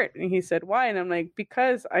this shirt. And he said, why? And I'm like,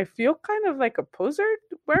 because I feel kind of like a poser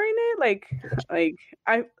wearing it. Like I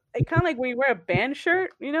kind of like when you wear a band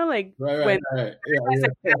shirt, like right. Yeah.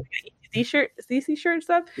 DC shirt and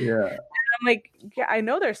stuff. Yeah. And I'm like, yeah, I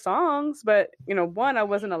know their songs, but one, I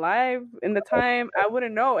wasn't alive in the time. I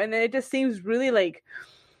wouldn't know. And then it just seems really like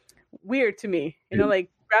weird to me. Like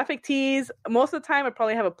graphic tees, most of the time I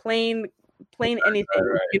probably have a plain anything.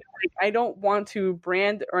 Right. Like, I don't want to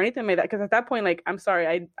brand or anything like that, because at that point, like, I'm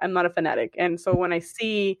sorry, I'm not a fanatic. And so when I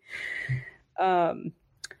see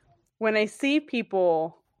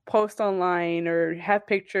people post online or have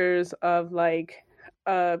pictures of like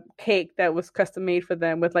a cake that was custom made for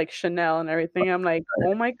them with like Chanel and everything, I'm like,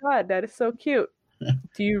 oh my God, that is so cute.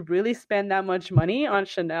 Do you really spend that much money on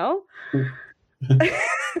Chanel?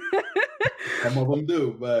 Some of them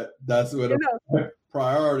do, but that's what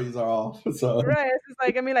priorities are off. So right, it's just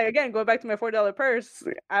like, I mean, like, again, going back to my $4 purse,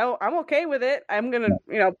 I'm okay with it. I'm gonna,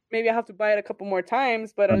 maybe I have to buy it a couple more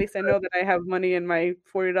times, but at least I know that I have money in my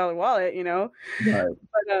 $40 wallet,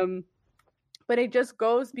 Right. But it just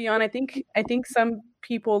goes beyond. I think some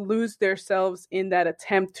people lose themselves in that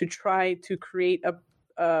attempt to try to create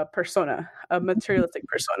a persona, a materialistic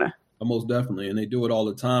persona. Most definitely, and they do it all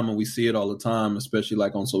the time, and we see it all the time, especially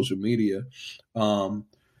like on social media.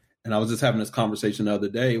 And I was just having this conversation the other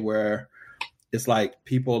day where it's like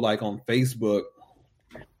people like on Facebook,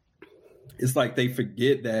 it's like they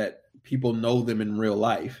forget that people know them in real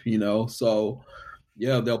life, So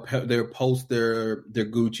yeah, they'll post their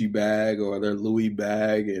Gucci bag or their Louis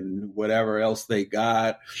bag and whatever else they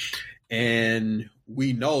got, and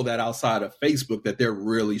we know that outside of Facebook that they're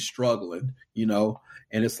really struggling,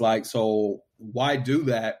 And it's like, so why do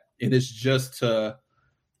that? And it's just so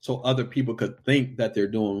other people could think that they're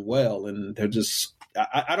doing well, and they're just,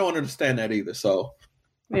 I don't understand that either. So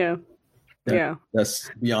yeah, that's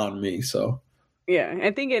beyond me. So yeah,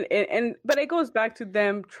 I think but it goes back to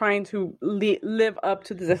them trying to live up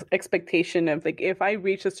to this expectation of like, if I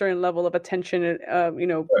reach a certain level of attention, right.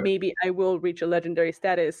 Maybe I will reach a legendary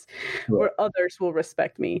status where others will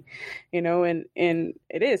respect me, and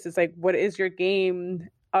it's like, what is your game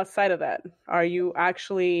outside of that? Are you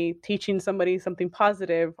actually teaching somebody something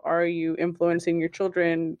positive? Are you influencing your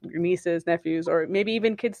children, your nieces, nephews, or maybe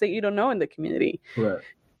even kids that you don't know in the community,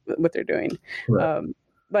 what they're doing?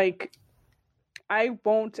 Like, I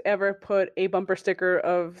won't ever put a bumper sticker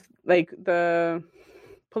of like the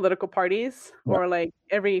political parties or like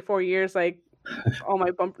every 4 years, like all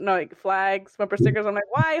my flags, bumper stickers. I'm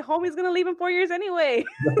like, why? Homie's gonna leave in 4 years anyway.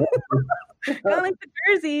 Kind of like the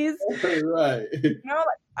jerseys, right?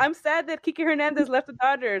 I'm sad that Kiki Hernandez left the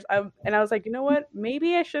Dodgers. And I was like, you know what?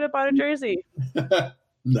 Maybe I should have bought a jersey.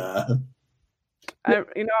 Nah. I'm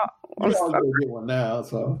gonna get one now.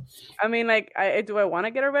 So I mean, like, do I want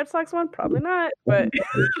to get a Red Sox one? Probably not. But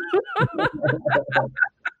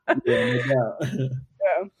yeah.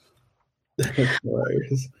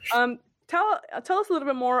 Tell us a little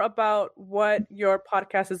bit more about what your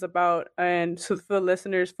podcast is about, and so for the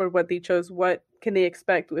listeners, for what they chose, what can they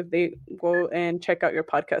expect if they go and check out your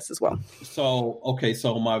podcast as well? So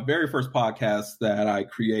my very first podcast that I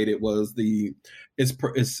created was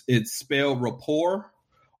it's spelled Rapport,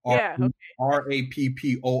 RAPPORT,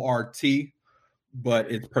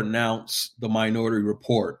 but it's pronounced The Minority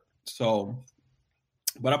Report. So,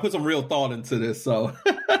 but I put some real thought into this. So,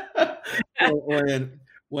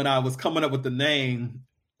 when I was coming up with the name,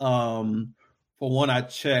 for one, I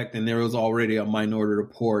checked, and there was already a Minority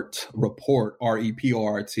Report, REPORT,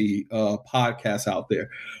 podcast out there,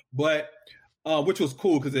 but which was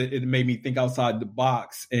cool because it made me think outside the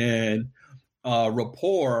box. And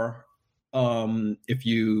rapport, if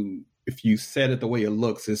you said it the way it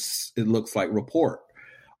looks, it looks like report.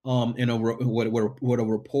 What a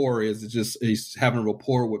rapport is just having a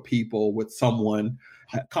rapport with people, with someone,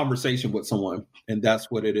 conversation with someone, and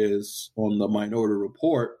that's what it is on the Minority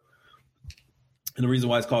Report. And the reason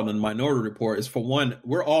why it's called the Minority Report is, for one,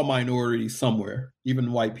 we're all minorities somewhere,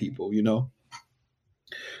 even white people,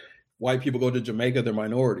 white people go to Jamaica, they're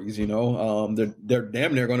minorities. They're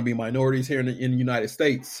damn near going to be minorities here in the United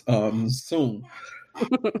States soon.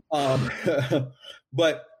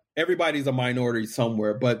 But everybody's a minority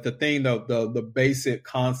somewhere. But the thing, the basic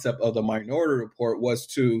concept of the Minority Report was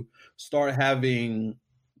to start having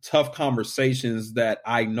tough conversations that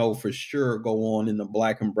I know for sure go on in the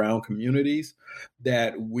Black and brown communities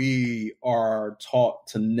that we are taught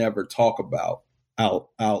to never talk about out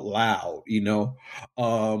loud,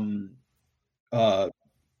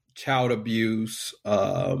 child abuse,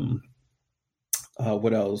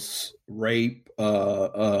 what else? Rape,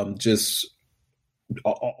 just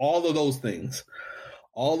all of those things.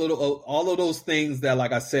 All of those things that,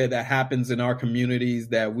 like I said, that happens in our communities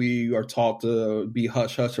that we are taught to be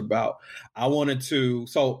hush hush about. I wanted to,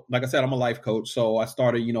 so like I said, I'm a life coach. So I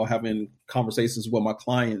started, having conversations with my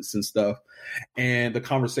clients and stuff. And the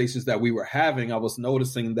conversations that we were having, I was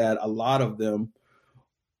noticing that a lot of it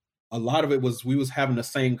was, we was having the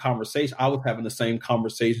same conversation. I was having the same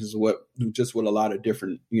conversations with a lot of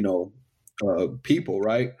different, people,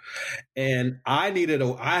 right? And I needed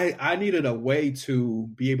a way to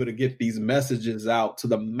be able to get these messages out to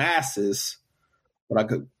the masses, but I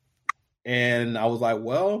could. And I was like,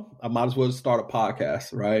 well, I might as well start a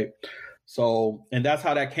podcast, right? So, and that's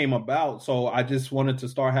how that came about. So I just wanted to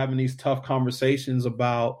start having these tough conversations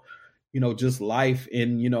about, just life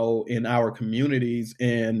in our communities,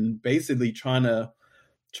 and basically trying to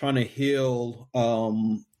heal,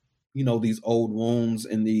 these old wounds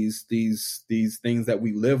and these things that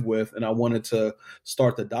we live with. And I wanted to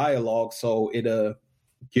start the dialogue so it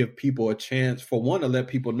give people a chance, for one, to let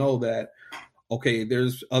people know that, okay,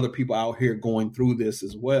 there's other people out here going through this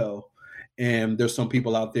as well. And there's some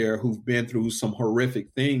people out there who've been through some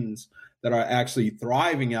horrific things that are actually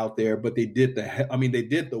thriving out there, but they did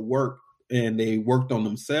the work, and they worked on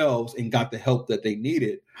themselves and got the help that they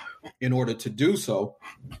needed in order to do so.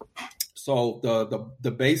 So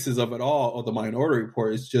the basis of it all, of the Minority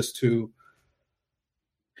Report, is just to,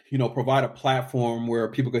 provide a platform where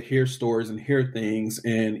people could hear stories and hear things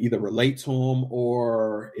and either relate to them,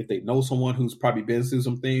 or if they know someone who's probably been through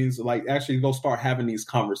some things, like actually go start having these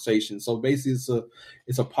conversations. So basically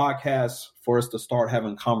it's a podcast for us to start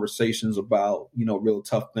having conversations about, real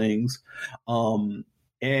tough things.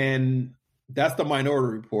 And that's the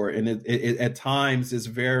Minority Report. And it at times is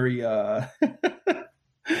very,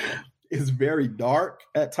 it's very dark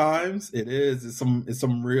at times. It is. It's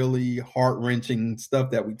some really heart-wrenching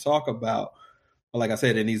stuff that we talk about. But like I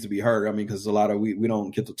said, it needs to be heard. Because a lot of we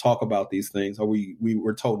don't get to talk about these things, or we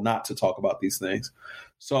were told not to talk about these things.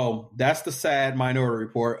 So that's the sad Minority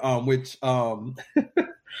Report, which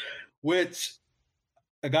which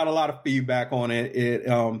I got a lot of feedback on it.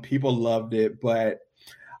 It people loved it, but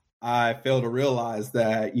I fail to realize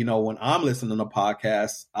that, when I'm listening to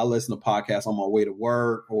podcasts, I listen to podcasts on my way to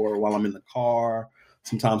work or while I'm in the car,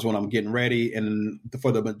 sometimes when I'm getting ready. And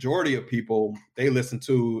for the majority of people, they listen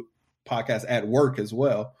to podcasts at work as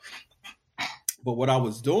well. But what I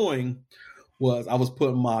was doing was I was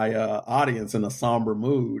putting my audience in a somber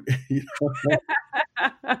mood.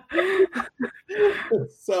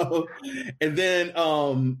 So, and then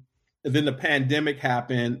the pandemic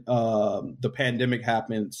happened.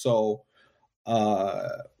 So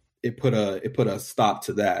it put a stop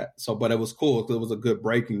to that. So, but it was cool because it was a good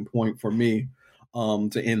breaking point for me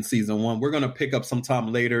to end season 1. We're going to pick up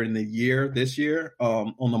sometime later in the year, this year,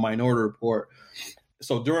 on the Minority Report.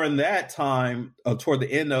 So during that time, toward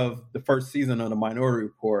the end of the first season of the Minority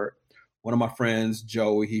Report, one of my friends,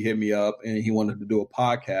 Joe, he hit me up and he wanted to do a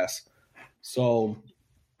podcast. So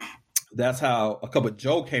that's how A Cup of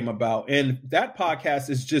Joe came about. And that podcast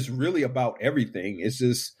is just really about everything. It's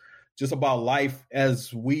just about life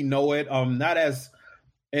as we know it.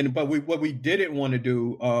 But what we didn't want to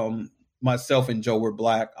do, myself and Joe were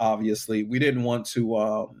Black, obviously. We didn't want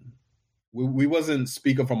to, we wasn't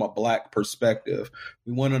speaking from a Black perspective.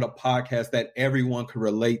 We wanted a podcast that everyone could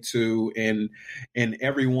relate to and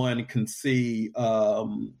everyone can see, have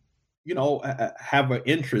an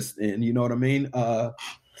interest in, you know what I mean?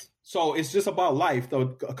 So it's just about life.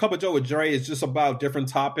 Though A Cup of Joe with Dre is just about different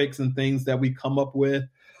topics and things that we come up with.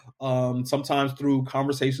 Sometimes through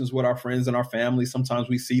conversations with our friends and our family. Sometimes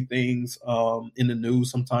we see things in the news.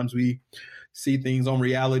 Sometimes we see things on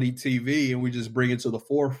reality TV, and we just bring it to the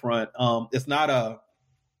forefront. It's not a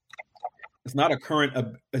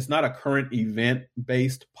current event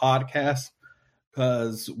based podcast,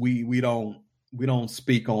 because we don't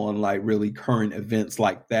speak on like really current events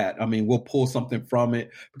like that. We'll pull something from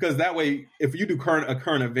it, because that way, if you do a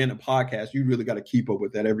current event, a podcast, you really got to keep up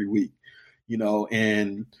with that every week,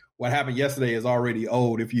 and what happened yesterday is already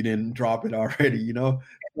old if you didn't drop it already,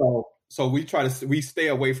 So so we stay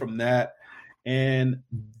away from that. And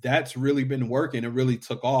that's really been working. It really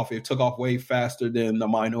took off. It took off way faster than the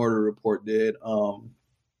Minority Report did.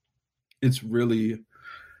 It's really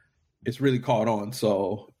caught on.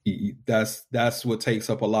 So that's what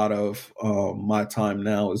takes up a lot of my time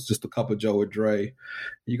now, is just a cup of Joe with Dre.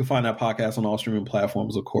 You can find that podcast on all streaming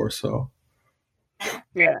platforms, of course. So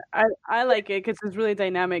yeah, I like it because it's really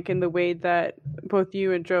dynamic in the way that both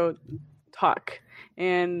you and Joe talk.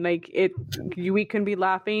 And like we can be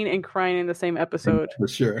laughing and crying in the same episode. For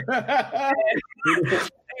sure. You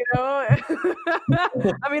know,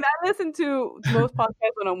 I mean, I listen to most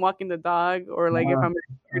podcasts when I'm walking the dog, or like if I'm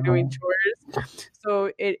doing chores.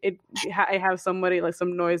 So I have somebody, like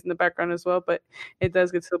some noise in the background as well. But it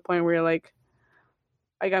does get to the point where you're like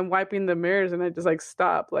I'm wiping the mirrors and I just like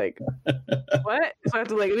stop, like what? So I have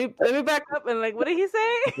to like let me back up and like, what did he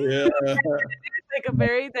say? Yeah. It's like a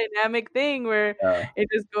very dynamic thing where it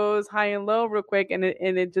just goes high and low real quick, and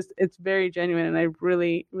it's very genuine, and I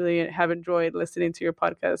really have enjoyed listening to your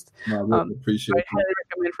podcast. I really appreciate it. I highly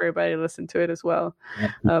recommend for everybody to listen to it as well.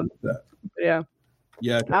 Yeah.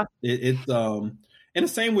 It's and the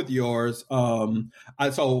same with yours. True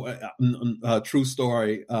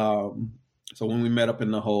story. So when we met up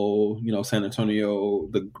in the whole, San Antonio,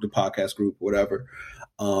 the podcast group, whatever,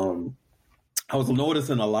 I was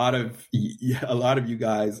noticing a lot of you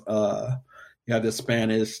guys, you have the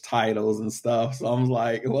Spanish titles and stuff. So I was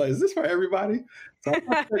like, well, is this for everybody? So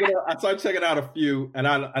I started checking out a few, and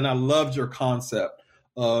I loved your concept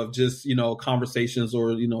of just, conversations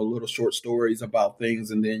or, little short stories about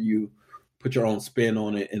things, and then you put your own spin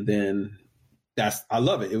on it, and then I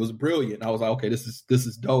love it. It was brilliant. I was like, okay, this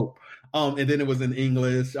is dope. And then it was in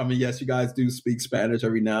English. I mean, yes, you guys do speak Spanish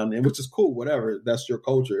every now and then, which is cool. Whatever, that's your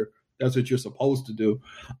culture. That's what you're supposed to do.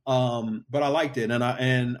 But I liked it, and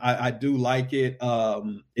I do like it.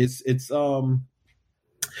 It's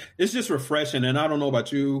just refreshing. And I don't know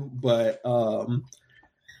about you, but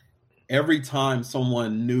every time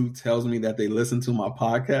someone new tells me that they listen to my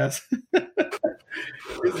podcast,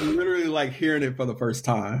 it's literally like hearing it for the first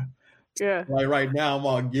time. Yeah. Like right now I'm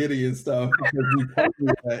all giddy and stuff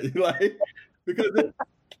because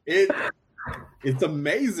it's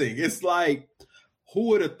amazing. It's like, who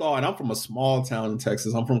would have thought? And I'm from a small town in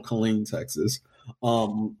Texas. I'm from Killeen, Texas.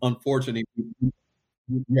 Unfortunately, we've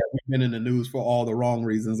been in the news for all the wrong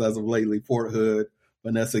reasons as of lately. Fort Hood,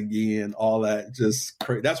 Vanessa Guillen, all that, just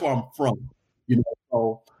crazy. That's where I'm from,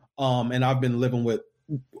 So, and I've been living with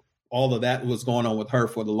all of that was going on with her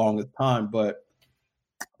for the longest time, but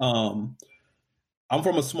I'm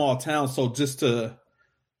from a small town, so just to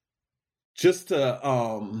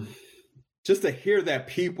hear that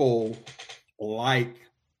people like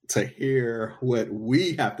to hear what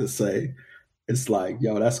we have to say, it's like,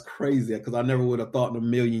 yo, that's crazy, because I never would have thought in a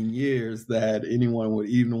million years that anyone would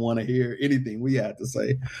even want to hear anything we had to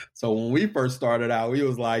say. So when we first started out, we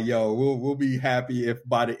was like, yo, we'll be happy if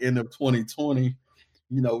by the end of 2020,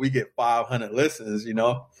 we get 500 listens,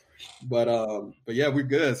 But yeah, we're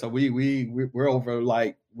good. So we're over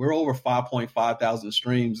 5.5 thousand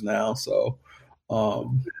streams now. So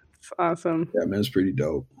it's awesome. Yeah, man, it's pretty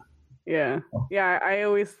dope. Yeah. Yeah. I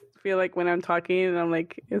always feel like when I'm talking and I'm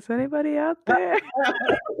like, is anybody out there?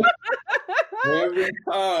 Every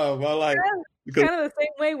time I like because kind of the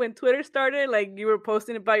same way when Twitter started, like you were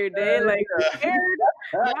posting about your day, like who cared?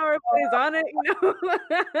 Now everybody's on it,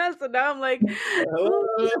 So now I'm like,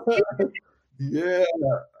 yeah,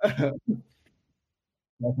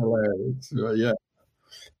 that's hilarious. Yeah,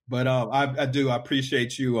 but I do. I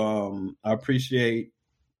appreciate you. I appreciate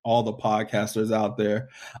all the podcasters out there.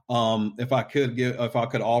 If I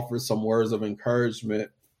could offer some words of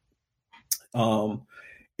encouragement,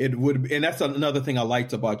 it would. And that's another thing I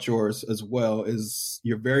liked about yours as well, is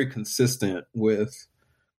you're very consistent with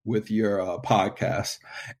your podcast.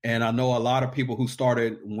 And I know a lot of people who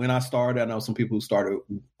started when I started. I know some people who started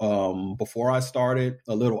before I started,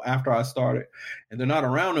 a little after I started, and they're not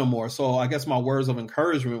around no more. So I guess my words of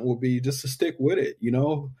encouragement will be just to stick with it,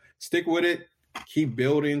 stick with it, keep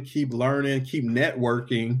building, keep learning, keep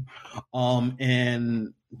networking.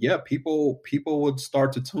 And yeah, people would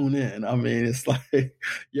start to tune in. I mean, it's like, yeah,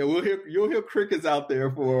 you'll hear crickets out there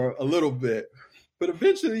for a little bit, but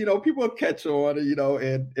eventually, people will catch on,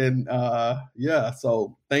 and yeah.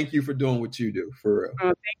 So thank you for doing what you do, for real.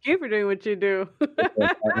 Oh, thank you for doing what you do. I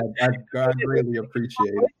really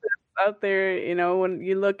appreciate it. Out there, when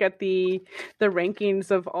you look at the rankings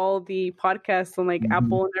of all the podcasts on like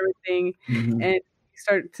Apple and everything, and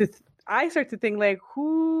I start to think like,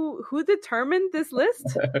 who determined this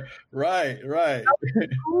list? Right.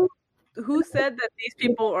 Who said that these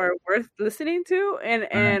people are worth listening to?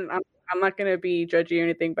 And I'm not going to be judgy or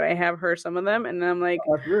anything, but I have heard some of them, and I'm like,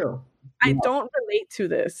 that's real. I don't relate to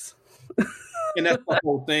this. And that's the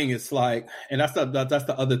whole thing. It's like, and that's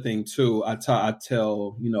the other thing too. I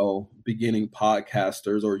tell, beginning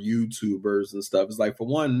podcasters or YouTubers and stuff. It's like, for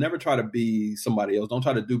one, never try to be somebody else. Don't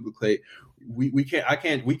try to duplicate. We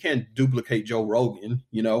can't duplicate Joe Rogan,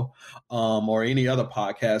 or any other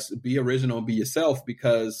podcast. Be original and be yourself,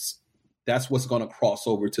 because that's what's going to cross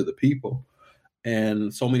over to the people.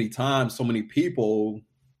 And so many times, so many people,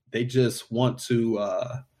 they just want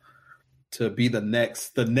to be the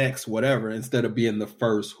next whatever, instead of being the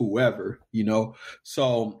first whoever,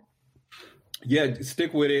 So yeah,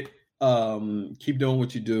 stick with it. Keep doing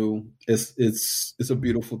what you do. It's a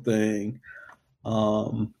beautiful thing.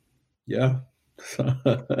 Yeah. Yeah,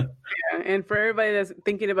 and for everybody that's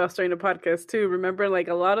thinking about starting a podcast too, remember, like,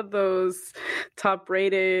 a lot of those top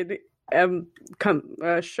rated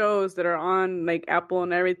shows that are on like Apple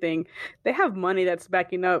and everything, they have money that's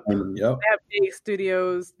backing up. Yep. They have big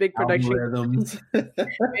studios, big production,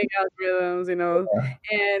 big algorithms,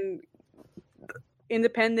 and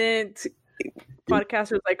independent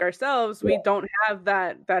podcasters like ourselves, we don't have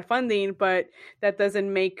that funding, but that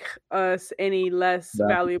doesn't make us any less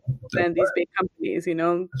valuable than these big companies.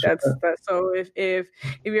 That's so if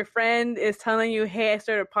your friend is telling you, hey, I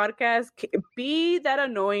started a podcast, be that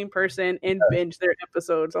annoying person and binge their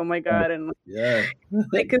episodes. Oh my god. And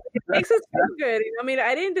because it makes us feel good. I mean,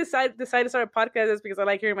 I didn't decide to start a podcast just because I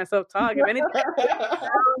like hearing myself talk. If anything,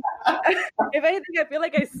 I feel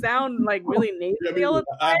like I sound like really nasally all the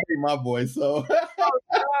time. I hate my voice, so oh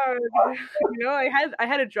God. I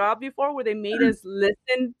had a job before where they made us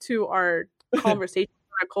listen to our conversation,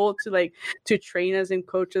 our call to train us and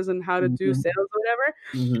coach us on how to do sales or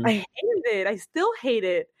whatever. I hated it. I still hate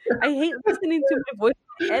it. I hate listening to my voice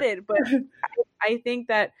edit, but I think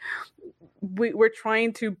that we're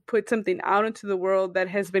trying to put something out into the world that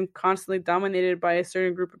has been constantly dominated by a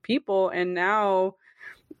certain group of people, and now,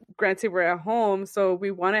 granted, we're at home, so we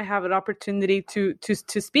want to have an opportunity to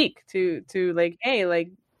speak to like, hey, like,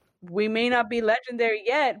 we may not be legendary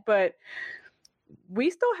yet, but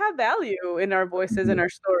we still have value in our voices and our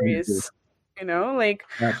stories. Like,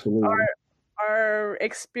 absolutely, our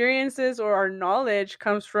experiences or our knowledge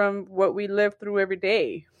comes from what we live through every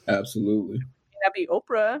day. Absolutely. That'd be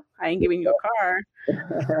Oprah. I ain't giving you a car.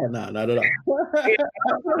 No, not at all.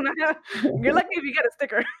 You're lucky if you get a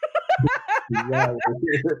sticker. Yeah,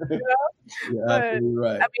 absolutely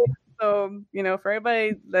right. I mean, so, for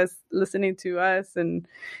everybody that's listening to us and,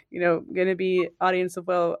 going to be audience of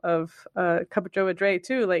Cup of Joe with Dre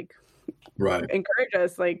too, like, right, encourage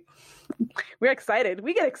us. Like, we're excited.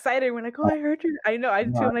 We get excited when, like, oh, I heard you. I know, I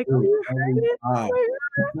too. I'm like, oh, you heard it? Oh,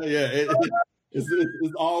 yeah,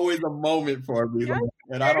 it's always a moment for me,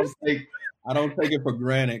 and I don't take it for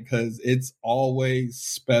granted, because it's always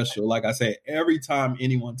special. Like I say, every time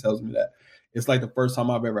anyone tells me that, it's like the first time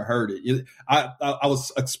I've ever heard it. I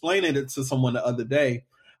was explaining it to someone the other day,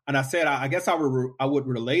 and I said I guess I would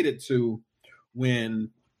relate it to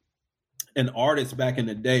when an artist back in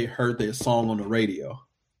the day heard their song on the radio.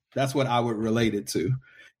 That's what I would relate it to,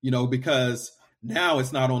 because now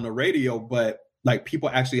it's not on the radio, but like, people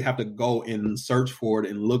actually have to go and search for it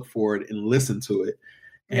and look for it and listen to it.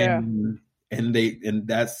 And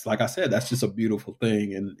that's, like I said, that's just a beautiful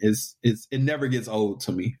thing. And it never gets old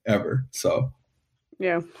to me, ever. So,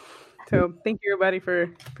 yeah. So thank you, everybody, for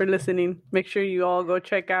listening. Make sure you all go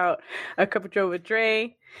check out A Cup of Joe with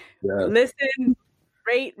Dre. Yes. Listen,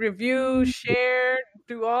 rate, review, share,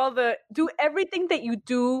 do everything that you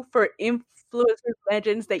do for influencers,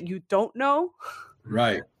 legends that you don't know.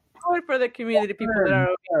 Right. Do it for the community people that are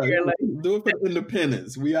over here. Like, do it for the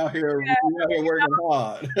independents. We out here working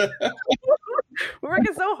hard. We're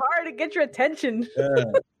working so hard to get your attention.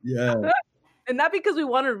 Yeah. And not because we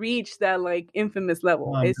want to reach that, like, infamous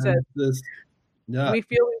level. It's just we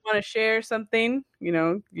feel we want to share something.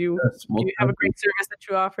 You have a great service that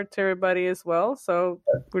you offer to everybody as well. So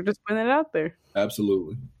we're just putting it out there.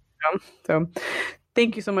 Absolutely. So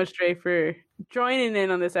thank you so much, Dre, for joining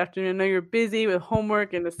in on this afternoon. I know you're busy with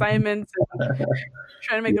homework and assignments and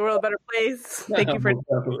trying to make the world a better place. Thank you for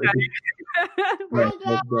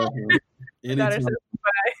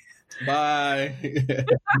Bye.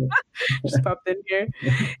 Just popped in here.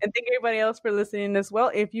 And thank everybody else for listening as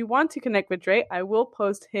well. If you want to connect with Dre, I will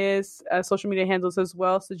post his social media handles as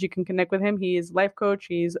well, so that you can connect with him. He is a life coach.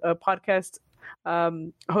 He's a podcast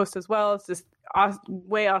host as well. It's just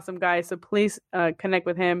way awesome guy. So please connect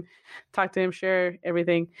with him, talk to him, share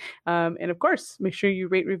everything. And of course, make sure you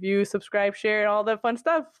rate, review, subscribe, share, all that fun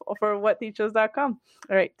stuff for whatteachos.com.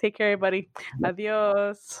 All right. Take care, everybody.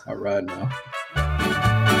 Adios. All right now.